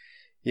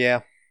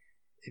 Yeah,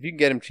 if you can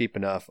get him cheap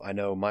enough. I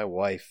know my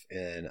wife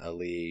in a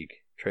league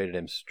traded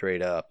him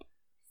straight up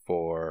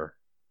for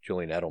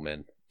Julian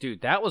Edelman.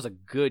 Dude, that was a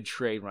good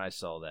trade when I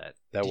saw that.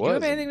 Did you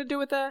have anything to do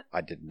with that?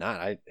 I did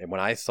not. And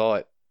when I saw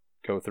it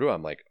go through,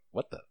 I'm like,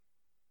 what the?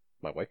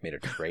 My wife made a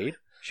trade?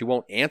 She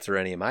won't answer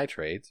any of my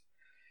trades.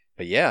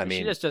 But yeah, I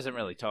mean, she just doesn't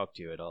really talk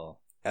to you at all.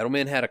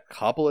 Edelman had a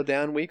couple of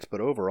down weeks, but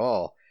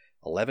overall,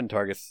 11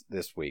 targets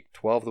this week,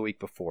 12 the week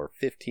before,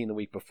 15 the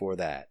week before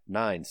that,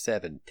 9,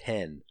 7,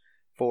 10.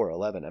 4,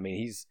 11. I mean,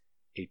 he's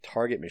a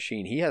target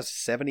machine. He has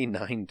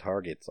 79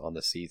 targets on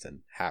the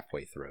season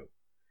halfway through.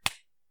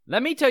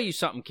 Let me tell you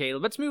something,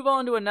 Caleb. Let's move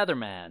on to another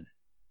man.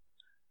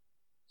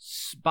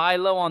 Buy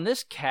low on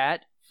this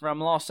cat from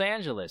Los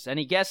Angeles.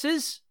 Any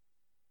guesses?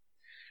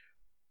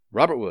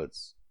 Robert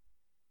Woods.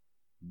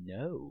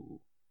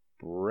 No.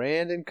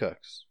 Brandon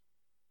Cooks.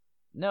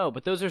 No,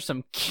 but those are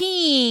some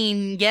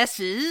keen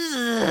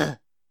guesses.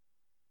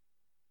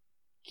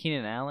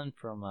 Keenan Allen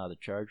from the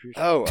Chargers.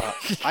 Oh,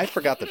 I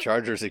forgot the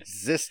Chargers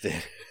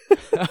existed.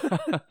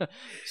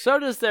 So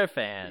does their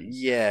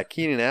fans. Yeah,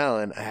 Keenan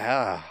Allen.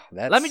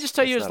 Let me just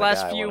tell you his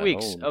last few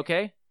weeks,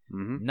 okay?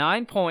 Mm-hmm.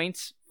 9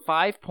 points,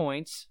 5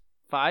 points,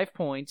 5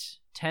 points,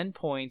 10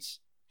 points,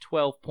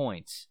 12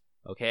 points,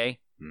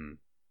 okay?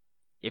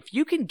 If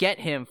you can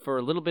get him for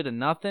a little bit of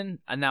nothing,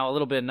 and now a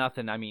little bit of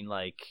nothing, I mean,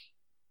 like,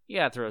 you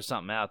gotta throw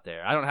something out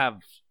there. I don't have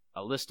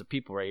a list of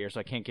people right here, so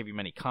I can't give you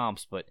many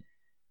comps, but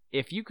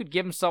if you could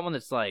give him someone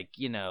that's like,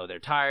 they're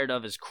tired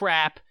of his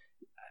crap,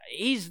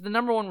 he's the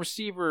number 1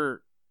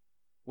 receiver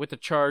with the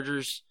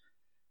Chargers.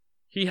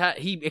 He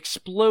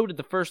exploded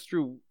the first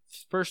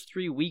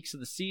 3 weeks of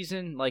the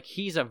season. Like,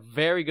 he's a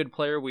very good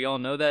player. We all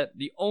know that.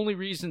 The only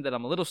reason that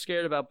I'm a little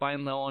scared about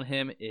buying low on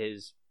him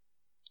is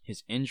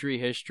his injury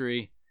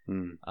history.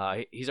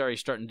 He's already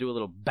starting to do a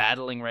little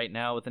battling right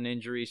now with an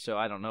injury, so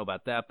I don't know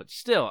about that. But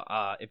still,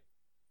 if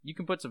you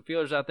can put some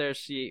feelers out there,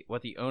 see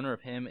what the owner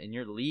of him in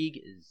your league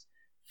is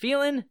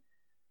feeling.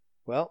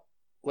 Well,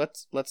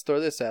 let's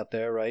throw this out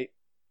there, right?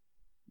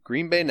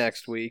 Green Bay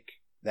next week.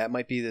 That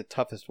might be the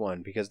toughest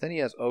one because then he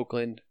has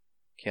Oakland,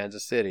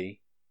 Kansas City,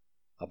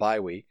 a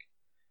bye week,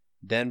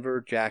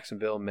 Denver,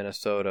 Jacksonville,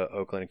 Minnesota,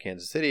 Oakland, and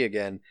Kansas City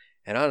again.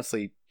 And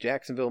honestly,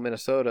 Jacksonville,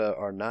 Minnesota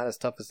are not as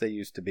tough as they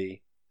used to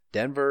be.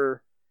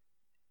 Denver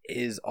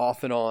is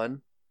off and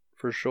on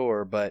for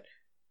sure, but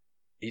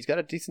he's got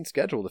a decent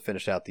schedule to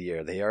finish out the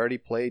year. They already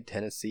played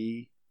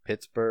Tennessee,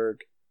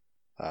 Pittsburgh,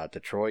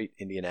 Detroit,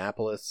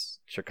 Indianapolis,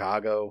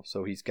 Chicago,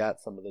 so he's got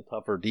some of the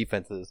tougher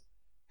defenses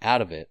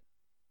out of it.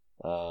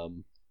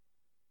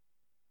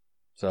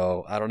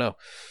 So I don't know.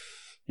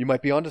 You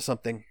might be onto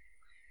something.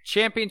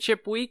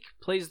 Championship week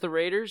plays the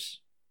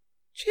Raiders.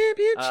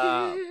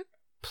 Championship.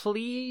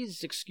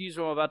 please excuse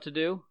what I'm about to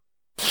do?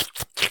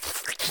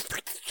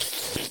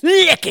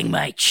 Licking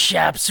my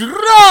chops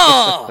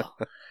raw!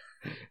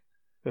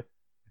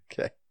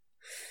 Okay.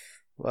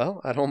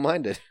 Well, I don't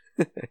mind it.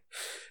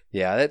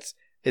 Yeah,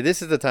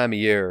 this is the time of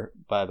year,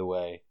 by the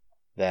way,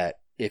 that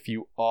if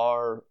you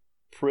are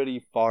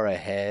pretty far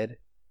ahead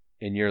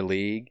in your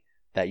league,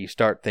 that you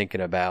start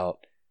thinking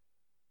about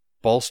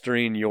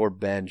bolstering your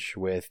bench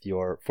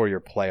for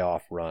your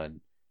playoff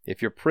run.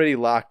 If you're pretty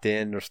locked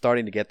in or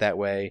starting to get that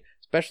way,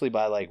 especially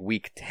by like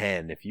week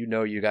 10, if you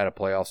know you got a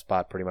playoff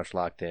spot pretty much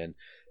locked in,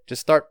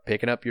 just start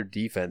picking up your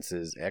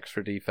defenses,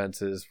 extra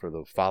defenses for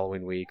the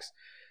following weeks.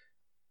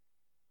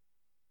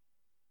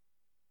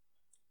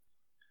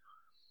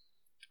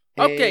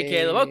 Okay,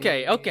 Caleb.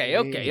 Okay.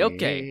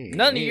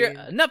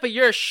 Enough of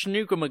your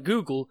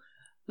schnookamagoogle.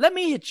 Let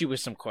me hit you with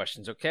some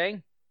questions,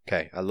 okay?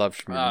 Okay, I love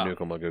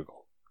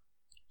schnookamagoogle.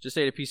 Just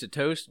ate a piece of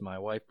toast my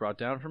wife brought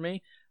down for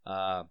me.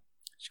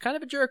 She's kind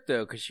of a jerk,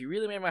 though, because she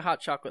really made my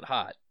hot chocolate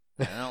hot.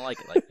 And I don't like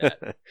it like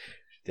that.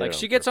 Like,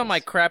 she gets on my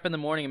crap in the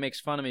morning and makes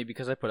fun of me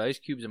because I put ice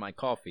cubes in my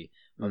coffee.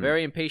 I'm a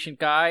very impatient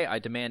guy. I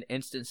demand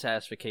instant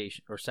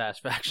satisfaction.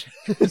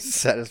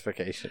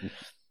 Satisfaction.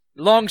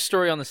 Long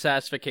story on the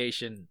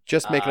satisfaction.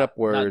 Just making up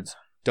words.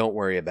 Don't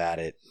worry about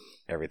it.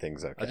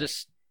 Everything's okay.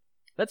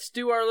 Let's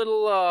do our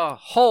little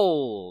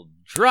hold,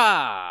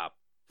 drop,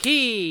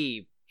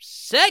 keep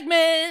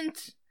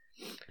segment.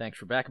 Thanks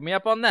for backing me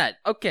up on that.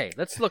 Okay,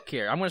 let's look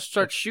here. I'm going to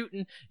start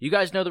shooting. You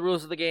guys know the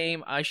rules of the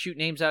game. I shoot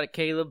names out at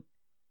Caleb,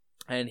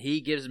 and he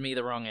gives me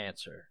the wrong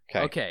answer.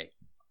 Okay.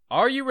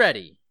 Are you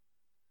ready?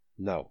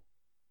 No.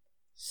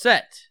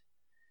 Set.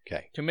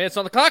 Okay. 2 minutes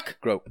on the clock.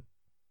 Grope.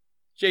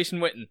 Jason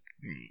Witten.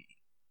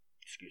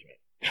 Excuse me.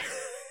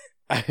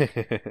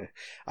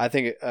 I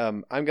think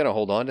I'm going to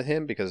hold on to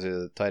him because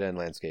the tight end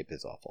landscape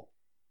is awful.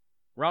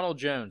 Ronald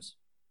Jones.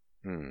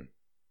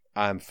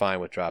 I'm fine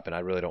with dropping. I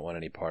really don't want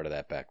any part of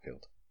that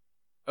backfield.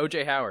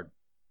 O.J. Howard.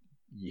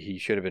 He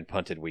should have been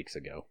punted weeks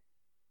ago.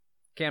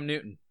 Cam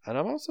Newton. And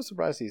I'm also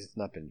surprised he's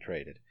not been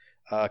traded.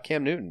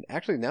 Cam Newton.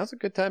 Actually, now's a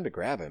good time to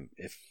grab him.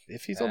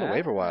 If he's on the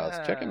waiver wires,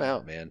 check him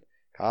out, man.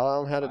 Kyle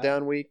Allen had a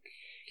down week.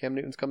 Cam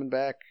Newton's coming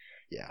back.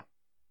 Yeah.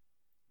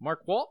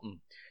 Mark Walton.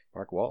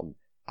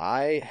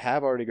 I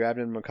have already grabbed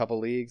him in a couple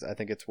leagues. I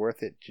think it's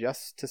worth it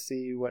just to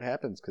see what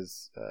happens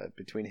because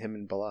between him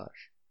and Balazs.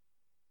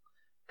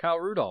 Kyle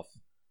Rudolph.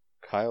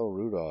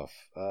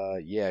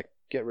 Yeah,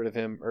 get rid of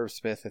him. Irv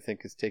Smith, I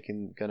think, is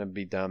going to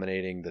be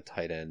dominating the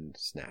tight end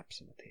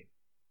snaps on the team.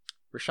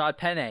 Rashad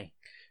Penny.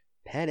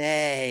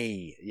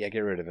 Yeah, get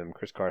rid of him.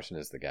 Chris Carson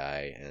is the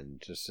guy,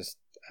 and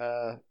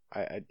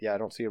I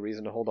don't see a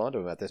reason to hold on to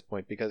him at this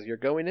point because you're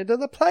going into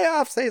the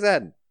playoff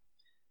season.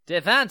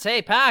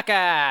 Devontae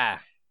Parker.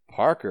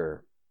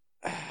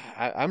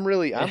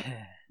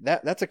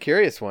 That's a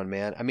curious one,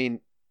 man. I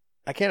mean,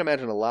 I can't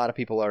imagine a lot of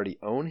people already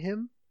own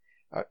him.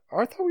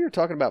 I thought we were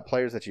talking about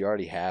players that you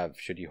already have.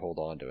 Should you hold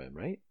on to him,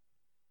 right?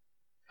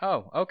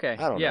 Oh, okay.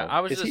 I don't know.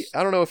 I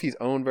don't know if he's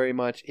owned very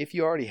much. If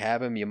you already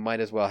have him, you might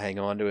as well hang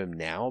on to him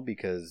now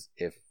because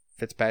if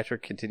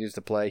Fitzpatrick continues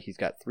to play, he's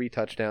got 3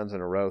 touchdowns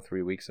in a row,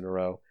 3 weeks in a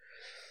row.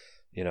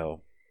 You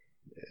know,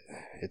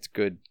 it's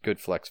good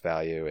flex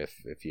value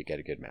if you get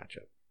a good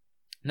matchup.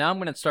 Now I'm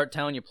going to start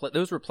telling you,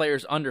 those were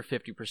players under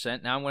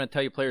 50%. Now I'm going to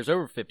tell you players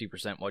over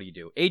 50%. What do you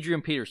do?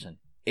 Adrian Peterson.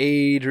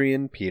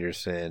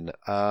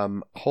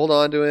 Hold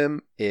on to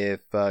him.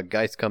 If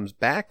Geist comes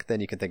back, then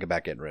you can think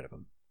about getting rid of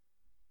him.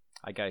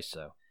 I guess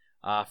so.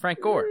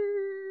 Frank Gore.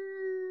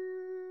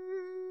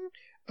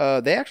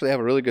 They actually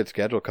have a really good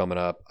schedule coming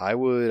up. I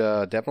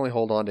would definitely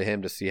hold on to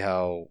him to see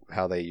how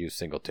they use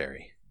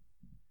Singletary.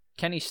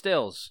 Kenny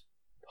Stills.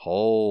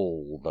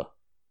 Hold.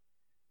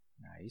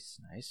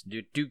 Nice.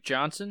 Duke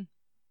Johnson.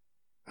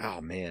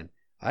 Oh, man.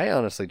 I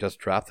honestly just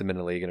dropped him in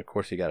the league, and of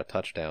course he got a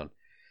touchdown.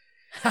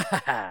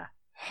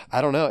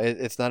 I don't know.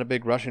 It's not a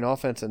big rushing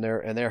offense, and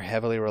they're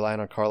heavily relying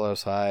on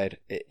Carlos Hyde.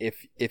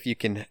 If you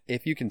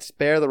can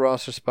spare the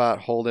roster spot,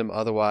 hold him.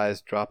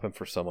 Otherwise, drop him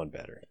for someone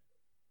better.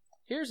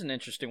 Here's an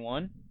interesting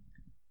one.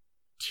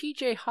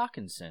 T.J.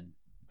 Hawkinson,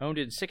 owned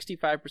in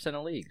 65%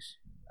 of leagues.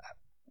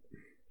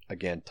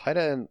 Again, tight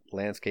end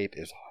landscape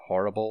is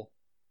horrible.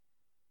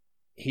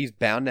 He's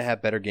bound to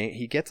have better game.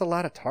 He gets a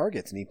lot of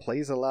targets, and he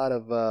plays a lot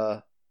of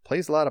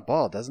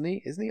ball, doesn't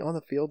he? Isn't he on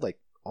the field like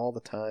all the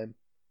time?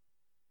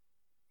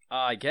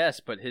 I guess,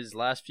 but his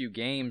last few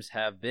games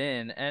have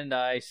been, and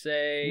I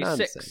say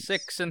nonsense.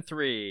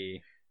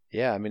 6-3.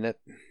 Yeah, I mean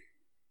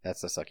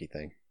that's the sucky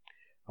thing.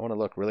 I want to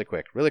look really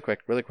quick.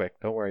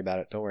 Don't worry about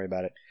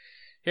it.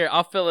 Here,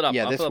 I'll fill it up.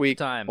 Yeah, I'll this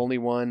week only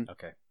 1.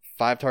 Okay.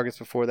 5 targets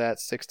before that,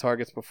 6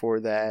 targets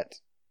before that.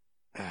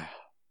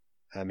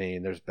 I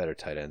mean, there's better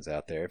tight ends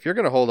out there. If you're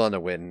going to hold on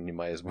to Witten, you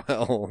might as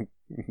well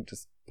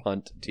just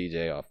punt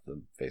TJ off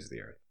the face of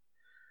the earth.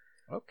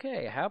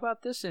 Okay, how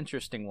about this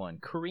interesting one?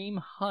 Kareem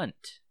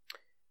Hunt.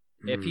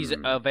 If he's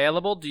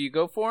available, do you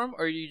go for him,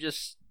 or do you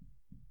just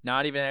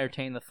not even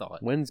entertain the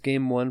thought? When's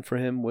game 1 for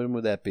him? When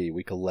would that be?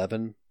 Week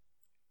 11?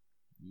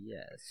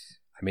 Yes.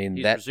 I mean,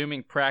 he's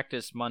resuming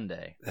practice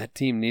Monday. That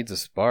team needs a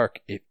spark.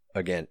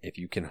 again, if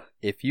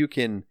you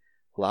can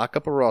lock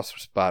up a roster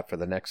spot for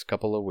the next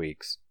couple of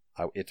weeks,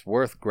 it's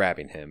worth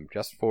grabbing him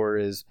just for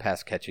his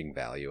pass catching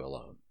value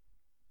alone.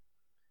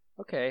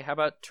 Okay, how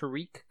about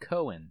Tariq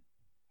Cohen?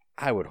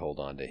 I would hold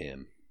on to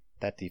him.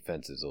 That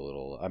defense is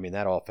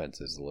that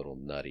offense is a little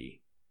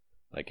nutty.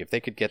 Like, if they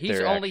could get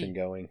their action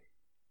going.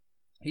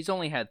 He's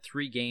only had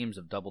 3 games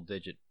of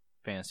double-digit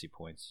fantasy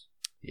points.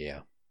 Yeah.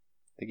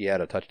 I think he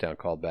had a touchdown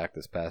called back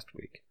this past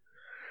week.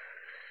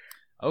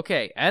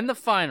 Okay, and the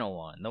final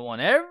one, the one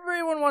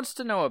everyone wants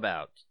to know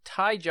about,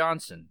 Ty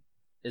Johnson.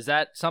 Is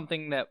that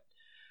something that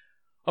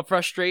a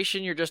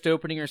frustration you're just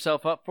opening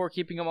yourself up for,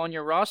 keeping him on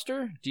your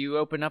roster? Do you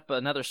open up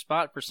another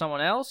spot for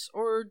someone else,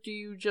 or do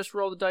you just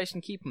roll the dice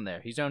and keep him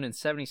there? He's owned in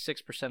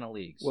 76% of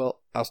leagues.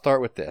 Well, I'll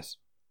start with this.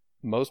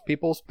 Most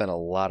people spend a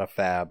lot of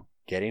fab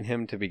getting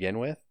him to begin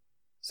with,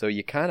 so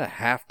you kind of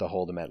have to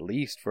hold him at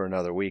least for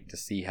another week to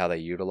see how they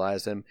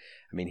utilize him.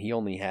 I mean, he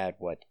only had,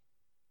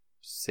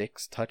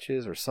 6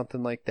 touches or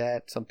something like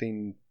that,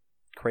 something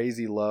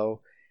crazy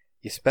low.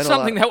 You spend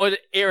something that would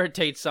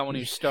irritate someone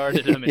who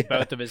started him in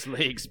both of his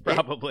leagues,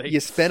 probably. You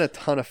spend a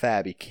ton of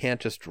fab. You can't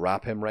just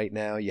drop him right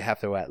now. You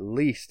have to at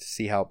least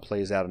see how it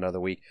plays out another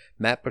week.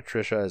 Matt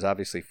Patricia is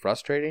obviously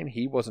frustrating.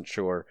 He wasn't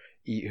sure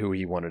who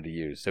he wanted to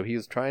use, so he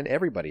was trying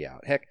everybody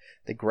out. Heck,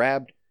 they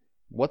grabbed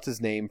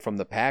what's-his-name from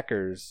the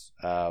Packers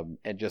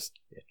and just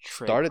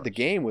started the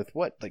game with,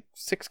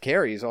 6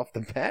 carries off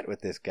the bat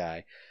with this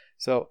guy.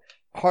 So,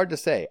 hard to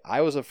say.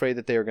 I was afraid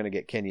that they were going to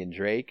get Kenyon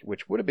Drake,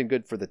 which would have been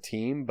good for the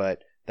team,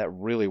 but that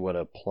really would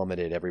have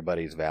plummeted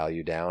everybody's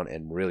value down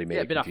and really made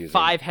it confusing.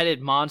 Been a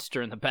 5-headed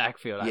monster in the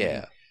backfield. I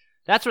mean,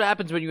 that's what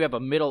happens when you have a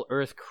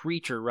Middle-earth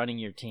creature running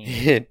your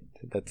team.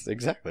 That's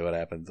exactly what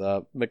happens.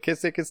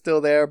 McKissick is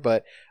still there,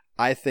 but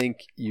I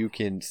think you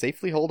can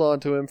safely hold on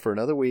to him for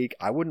another week.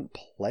 I wouldn't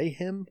play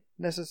him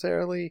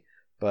necessarily,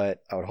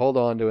 but I would hold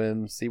on to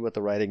him, see what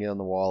the writing on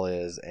the wall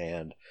is,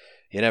 and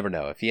you never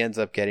know. If he ends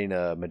up getting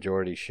a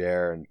majority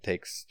share and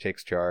takes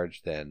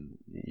charge, then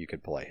you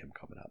could play him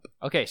coming up.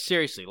 Okay,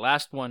 seriously,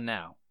 last one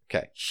now.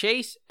 Okay.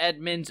 Chase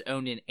Edmonds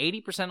owned in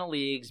 80% of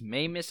leagues,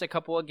 may miss a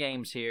couple of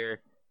games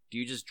here. Do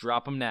you just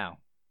drop him now?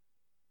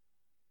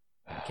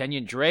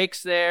 Kenyon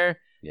Drake's there.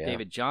 Yeah.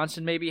 David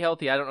Johnson may be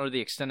healthy. I don't know the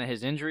extent of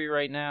his injury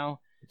right now.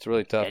 It's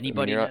really tough.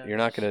 You're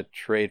not going to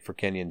trade for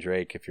Kenyon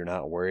Drake if you're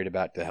not worried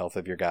about the health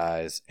of your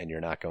guys and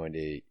you're going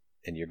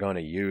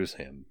to use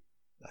him.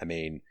 I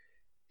mean,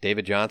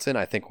 David Johnson,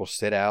 I think, will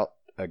sit out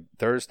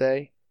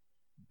Thursday,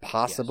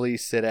 possibly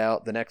sit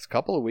out the next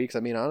couple of weeks.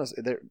 I mean,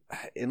 honestly,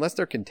 unless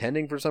they're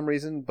contending for some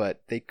reason,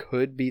 but they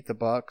could beat the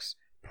Bucs,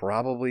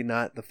 probably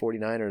not the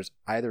 49ers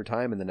either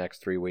time in the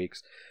next 3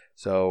 weeks.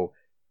 So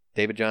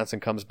David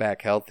Johnson comes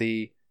back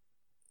healthy.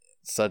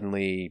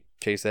 Suddenly,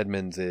 Chase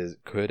Edmonds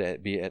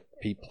could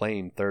be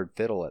playing third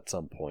fiddle at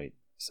some point.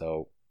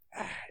 So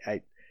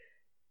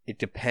it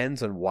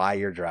depends on why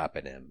you're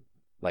dropping him.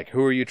 Like,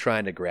 who are you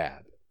trying to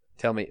grab?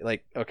 Tell me,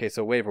 okay,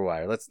 so waiver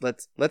wire.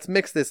 Let's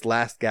mix this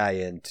last guy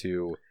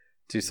into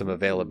some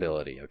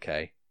availability,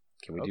 okay?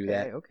 Can we do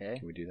that? Okay.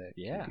 Can we do that?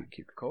 Yeah,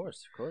 of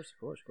course.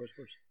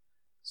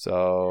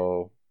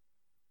 So,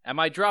 am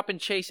I dropping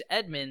Chase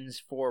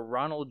Edmonds for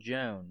Ronald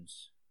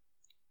Jones?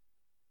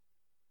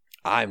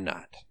 I'm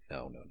not.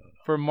 No.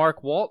 For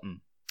Mark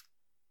Walton?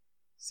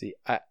 See,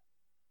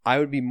 I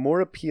would be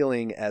more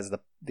appealing as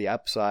the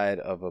upside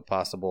of a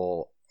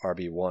possible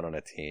RB1 on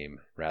a team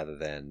rather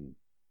than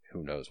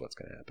who knows what's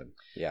going to happen.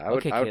 Yeah, I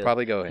would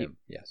probably go him.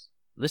 Yes.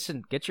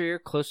 Listen, get your ear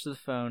close to the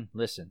phone.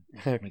 Listen,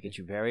 I'm going to get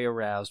you very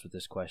aroused with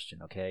this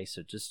question, okay?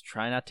 So just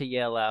try not to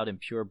yell out in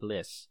pure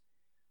bliss.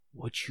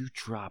 Would you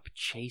drop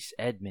Chase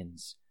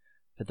Edmonds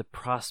for the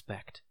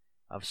prospect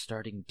of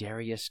starting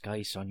Darius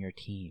Geis on your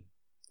team?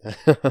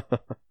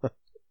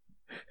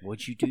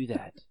 Would you do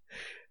that?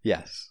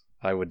 Yes,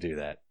 I would do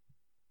that.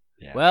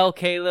 Yeah. Well,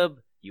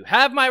 Caleb, you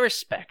have my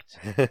respect,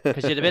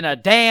 because you'd have been a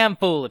damn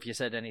fool if you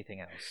said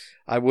anything else.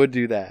 I would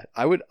do that.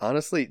 I would,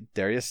 honestly,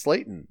 Darius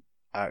Slayton,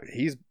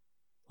 he's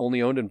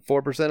only owned in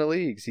 4% of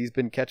leagues. He's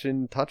been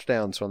catching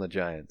touchdowns from the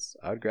Giants.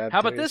 I would grab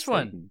How Darius about this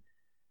Slayton. one?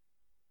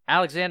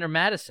 Alexander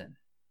Madison.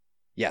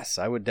 Yes,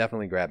 I would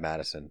definitely grab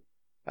Madison.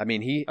 I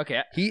mean, he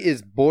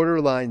is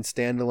borderline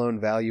standalone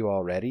value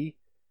already.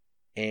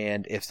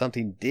 And if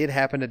something did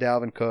happen to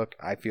Dalvin Cook,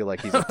 I feel like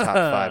he's a top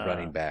 5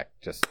 running back.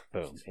 Just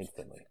boom,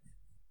 instantly.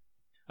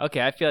 Okay,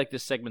 I feel like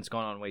this segment's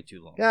gone on way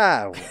too long.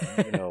 Yeah,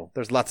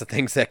 there's lots of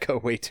things that go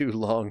way too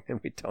long,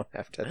 and we don't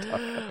have to talk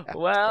about.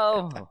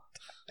 Well,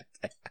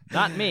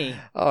 not me.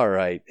 All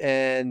right,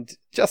 and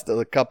just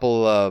a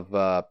couple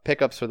of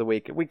pickups for the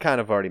week. We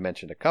kind of already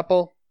mentioned a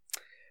couple.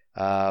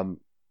 Daniel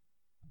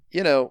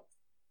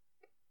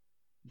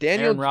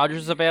Aaron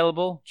Rodgers is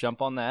available. Jump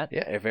on that.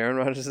 Yeah, if Aaron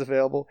Rodgers is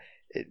available.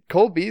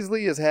 Cole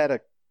Beasley has had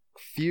a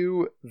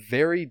few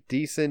very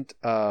decent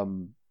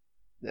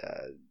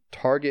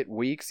target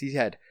weeks. He's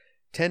had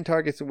 10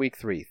 targets in week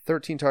 3,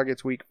 13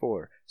 targets week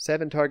 4,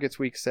 7 targets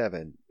week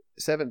 7,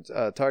 7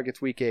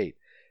 targets week 8.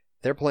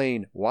 They're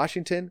playing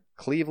Washington,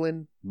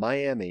 Cleveland,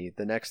 Miami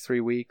the next 3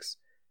 weeks.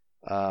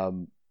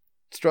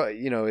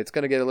 it's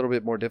going to get a little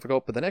bit more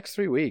difficult, but the next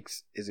 3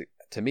 weeks is,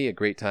 to me, a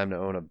great time to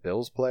own a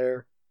Bills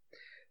player.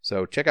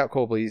 So check out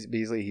Cole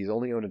Beasley. He's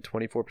only owned in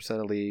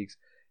 24% of leagues.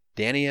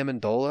 Danny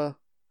Amendola,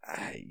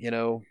 I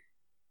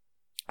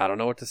don't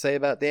know what to say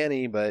about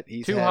Danny, but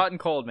he's hot and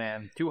cold,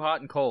 man. Too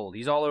hot and cold.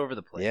 He's all over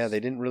the place. Yeah, they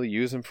didn't really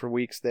use him for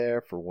weeks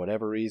there for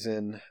whatever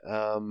reason.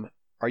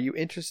 Are you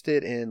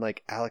interested in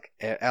like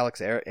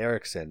Alex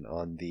Erickson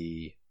on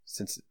the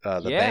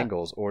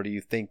Bengals, or do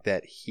you think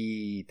that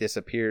he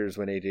disappears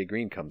when AJ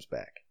Green comes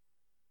back?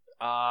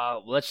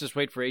 Let's just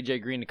wait for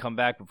AJ Green to come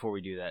back before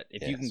we do that.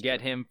 If you can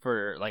get him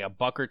for like $1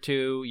 or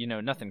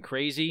 $2, nothing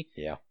crazy.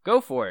 Yeah,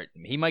 go for it.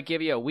 He might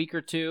give you a week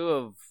or two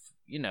of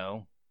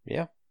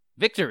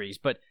victories,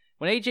 but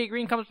when AJ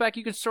Green comes back,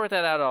 you can sort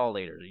that out all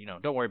later.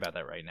 Don't worry about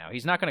that right now.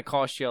 He's not going to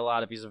cost you a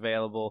lot if he's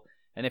available,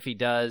 and if he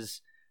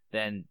does,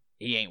 then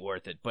he ain't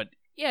worth it. But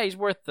yeah, he's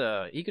worth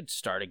he could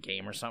start a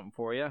game or something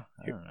for you.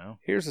 I don't know.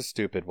 Here's a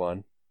stupid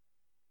one.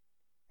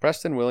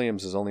 Preston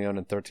Williams is only owned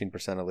in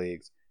 13% of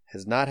leagues.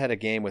 Has not had a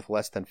game with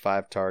less than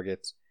 5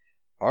 targets.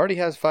 Already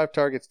has 5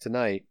 targets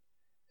tonight.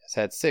 Has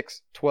had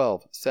 6,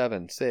 12,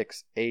 7,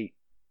 6, 8.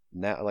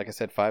 Now, like I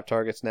said, 5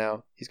 targets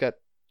now. He's got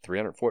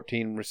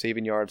 314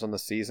 receiving yards on the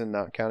season,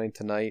 not counting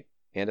tonight,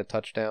 and a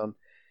touchdown.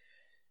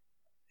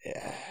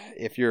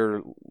 If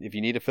you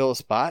need to fill a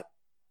spot,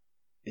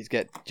 he's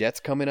got Jets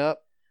coming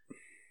up.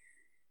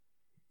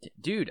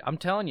 Dude, I'm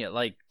telling you,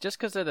 like, just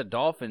because they're the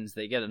Dolphins,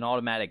 they get an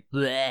automatic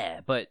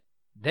bleh, but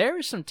there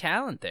is some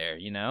talent there,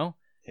 Yeah.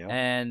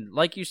 And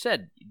like you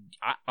said,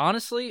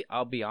 honestly,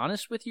 I'll be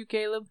honest with you,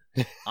 Caleb.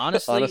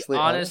 Honest that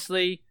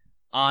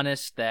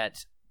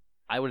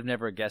I would have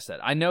never guessed that.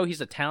 I know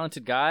he's a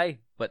talented guy,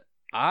 but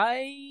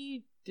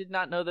I did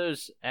not know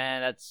those.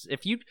 And that's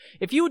if you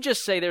would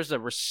just say there's a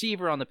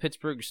receiver on the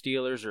Pittsburgh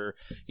Steelers or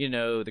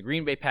the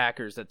Green Bay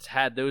Packers that's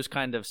had those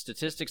kind of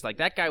statistics, like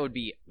that guy would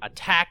be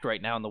attacked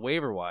right now on the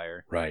waiver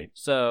wire. Right.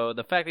 So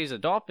the fact that he's a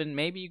Dolphin,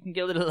 maybe you can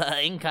get a little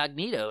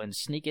incognito and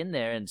sneak in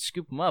there and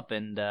scoop him up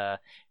and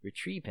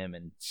retrieve him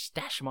and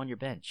stash him on your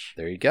bench.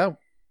 There you go.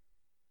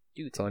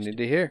 That's all I need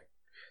to hear,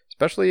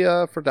 especially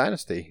for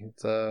Dynasty.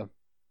 It's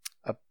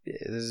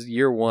this is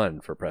year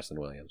 1 for Preston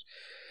Williams.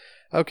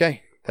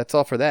 Okay, that's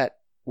all for that.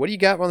 What do you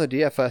got on the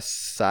DFS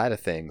side of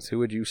things? Who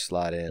would you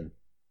slide in?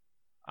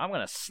 I'm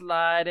going to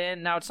slide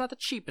in. Now, it's not the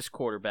cheapest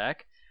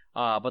quarterback,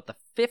 but the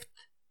 5th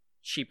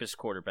cheapest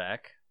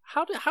quarterback.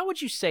 How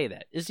would you say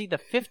that? Is he the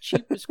 5th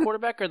cheapest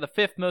quarterback or the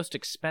 5th most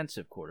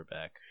expensive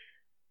quarterback?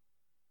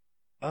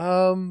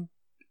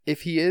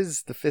 If he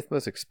is the 5th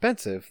most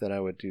expensive, then I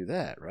would do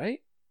that, right?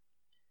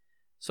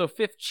 So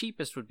 5th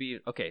cheapest would be...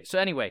 Okay, so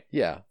anyway.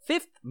 Yeah.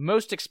 5th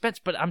most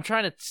expensive, but I'm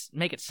trying to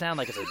make it sound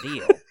like it's a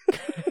deal.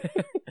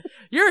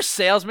 You're a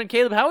salesman,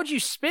 Caleb. How would you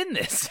spin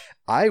this?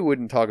 I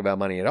wouldn't talk about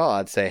money at all.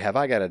 I'd say, have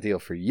I got a deal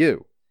for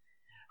you?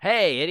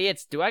 Hey,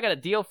 idiots, do I got a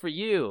deal for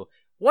you?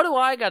 What do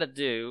I got to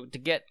do to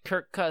get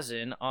Kirk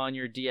Cousin on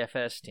your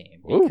DFS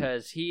team?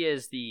 Because he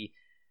is the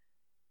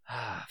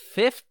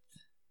 5th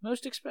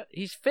most expensive.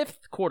 He's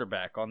 5th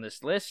quarterback on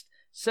this list.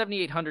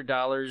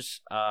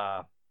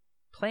 $7,800.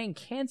 Playing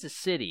Kansas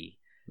City.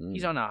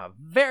 He's on a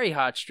very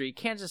hot streak.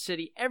 Kansas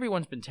City,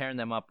 everyone's been tearing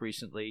them up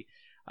recently.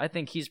 I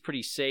think he's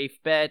pretty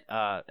safe bet,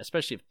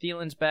 especially if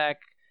Thielen's back.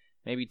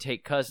 Maybe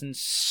take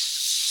Cousins.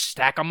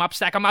 Stack him up.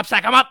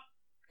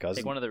 Cousins.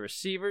 Take one of the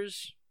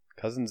receivers.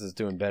 Cousins is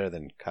doing better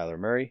than Kyler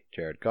Murray,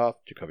 Jared Goff,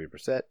 Jacoby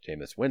Brissett,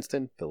 Jameis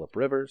Winston, Phillip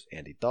Rivers,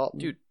 Andy Dalton.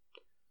 Dude,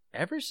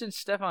 ever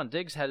since Stephon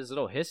Diggs had his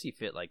little hissy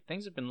fit, like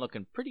things have been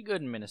looking pretty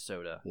good in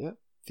Minnesota. Yeah.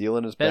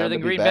 Thielen is better bound than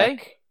to be Green back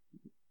Bay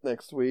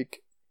next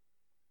week.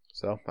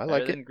 So I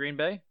like it. Better than Green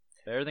Bay?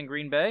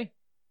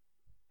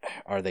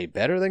 Are they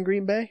better than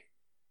Green Bay?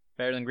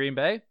 Better than Green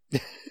Bay?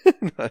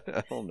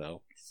 I don't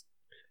know.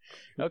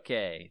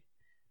 Okay.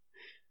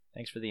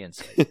 Thanks for the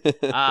insight.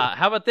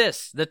 How about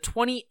this? The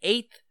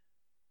 28th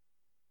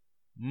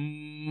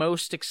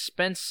most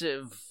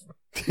expensive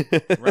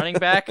running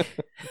back.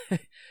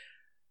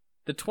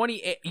 The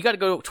 28. You got to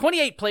go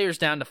 28 players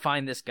down to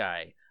find this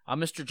guy.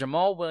 Mr.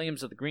 Jamal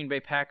Williams of the Green Bay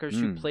Packers,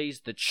 who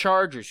plays the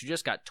Chargers, who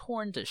just got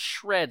torn to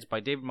shreds by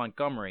David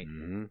Montgomery.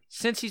 Mm-hmm.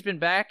 Since he's been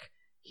back,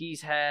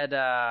 he's had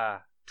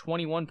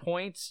 21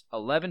 points,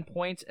 11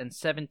 points, and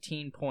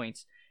 17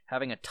 points,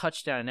 having a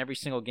touchdown in every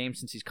single game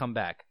since he's come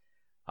back.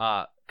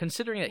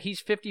 Considering that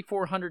he's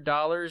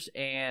 $5,400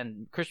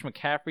 and Christian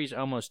McCaffrey's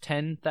almost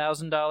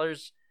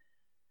 $10,000,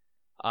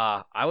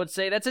 I would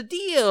say that's a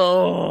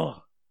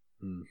deal.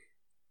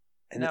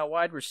 And now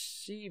wide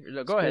receiver.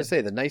 No, go ahead. I was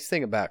going to say, the nice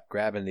thing about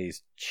grabbing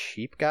these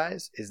cheap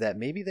guys is that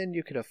maybe then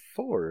you could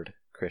afford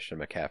Christian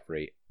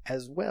McCaffrey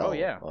as well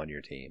on your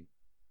team.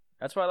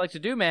 That's what I like to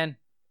do, man.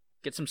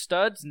 Get some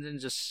studs and then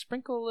just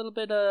sprinkle a little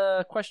bit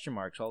of question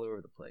marks all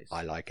over the place.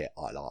 I like it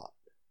a lot.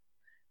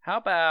 How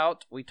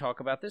about we talk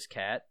about this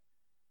cat?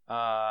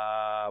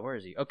 Where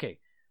is he? Okay.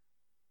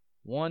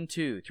 1,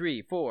 2,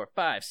 3, 4,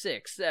 5,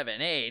 6,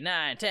 7, 8,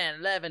 9, 10,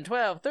 11,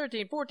 12,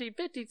 13, 14,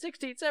 15,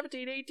 16,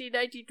 17, 18,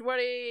 19,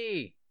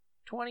 20.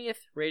 20th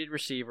rated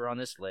receiver on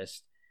this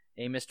list.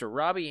 a Mr.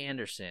 Robbie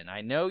Anderson.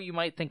 I know you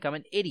might think I'm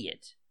an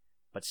idiot,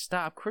 but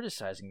stop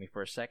criticizing me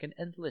for a second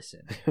and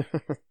listen.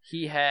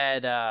 He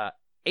had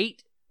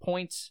 8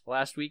 points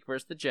last week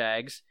versus the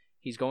Jags.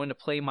 He's going to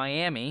play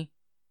Miami.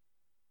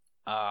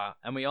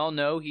 And we all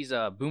know he's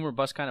a boomer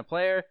bust kind of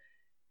player.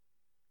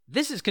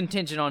 This is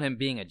contingent on him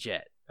being a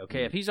Jet.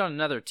 Okay, if he's on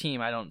another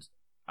team,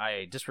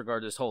 I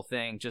disregard this whole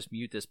thing. Just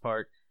mute this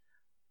part.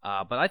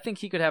 But I think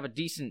he could have a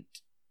decent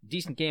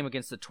game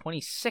against the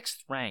 26th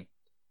ranked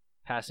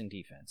passing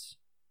defense.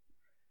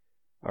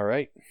 All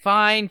right.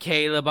 Fine,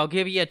 Caleb. I'll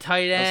give you a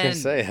tight end. I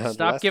was going to say,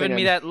 stop giving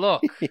me that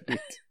look.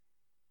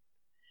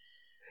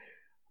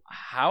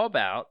 How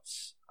about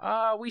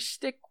we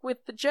stick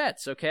with the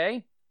Jets,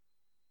 okay?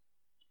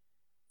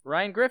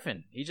 Ryan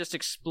Griffin. He just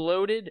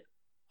exploded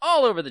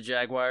all over the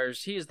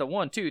Jaguars. He is the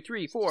 1, 2,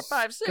 3, 4,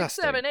 5, 6,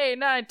 7, 8,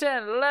 9,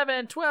 10,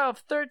 11,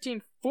 12,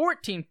 13,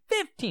 14,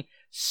 15,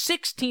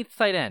 16th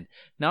tight end.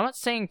 Now, I'm not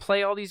saying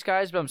play all these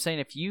guys, but I'm saying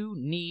if you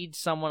need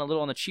someone a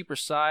little on the cheaper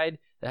side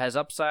that has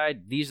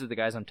upside, these are the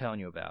guys I'm telling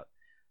you about.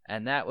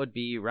 And that would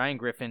be Ryan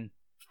Griffin,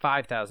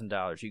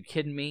 $5,000. You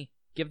kidding me?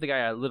 Give the guy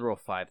a literal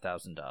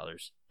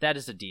 $5,000. That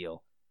is a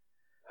deal.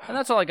 And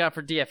that's all I got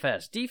for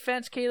DFS.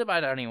 Defense, Caleb, I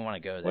don't even want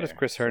to go there. What if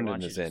Chris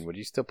Herndon is in? Would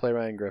you still play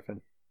Ryan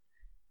Griffin?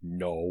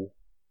 No.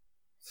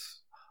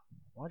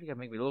 Why do you got to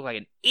make me look like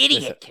an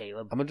idiot,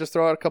 Caleb? I'm going to just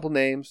throw out a couple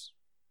names.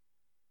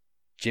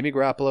 Jimmy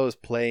Garoppolo is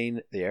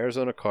playing the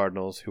Arizona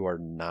Cardinals, who are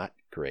not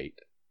great.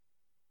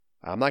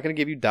 I'm not going to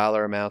give you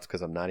dollar amounts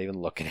because I'm not even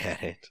looking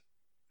at it.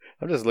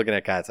 I'm just looking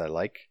at guys I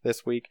like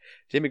this week.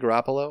 Jimmy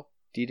Garoppolo,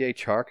 DJ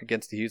Chark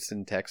against the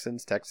Houston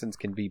Texans. Texans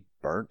can be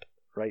burnt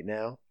right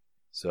now,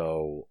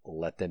 so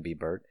let them be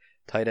burnt.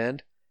 Tight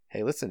end,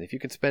 hey, listen, if you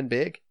can spend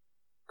big,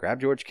 grab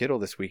George Kittle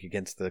this week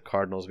against the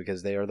Cardinals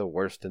because they are the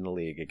worst in the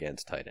league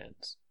against tight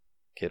ends.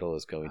 Kittle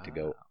is going to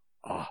go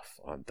off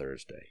on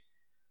Thursday.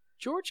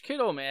 George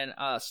Kittle, man,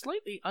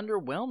 slightly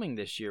underwhelming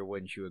this year,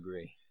 wouldn't you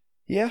agree?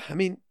 Yeah, I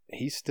mean,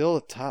 he's still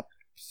a top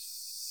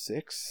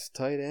 6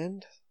 tight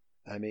end.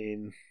 I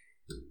mean,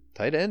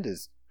 tight end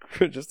is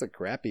just a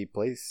crappy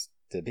place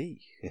to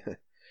be.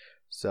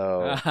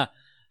 So,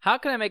 how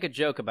can I make a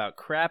joke about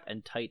crap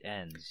and tight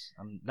ends?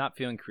 I'm not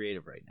feeling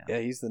creative right now.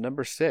 Yeah, he's the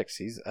number 6.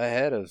 He's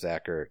ahead of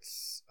Zach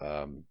Ertz.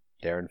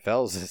 Darren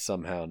Fells is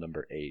somehow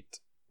number 8.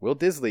 Will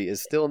Disley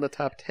is still in the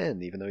top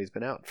 10, even though he's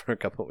been out for a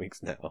couple of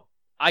weeks now.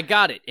 I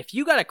got it. If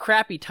you got a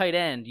crappy tight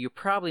end, you're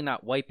probably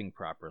not wiping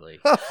properly.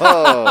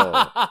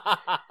 Oh.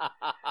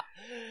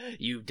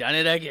 You've done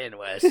it again,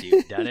 Wes.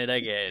 You've done it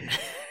again.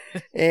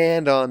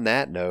 And on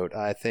that note,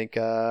 I think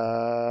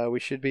we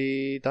should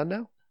be done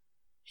now.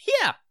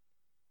 Yeah.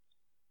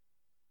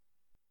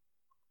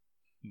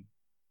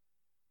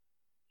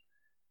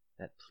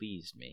 That pleased me.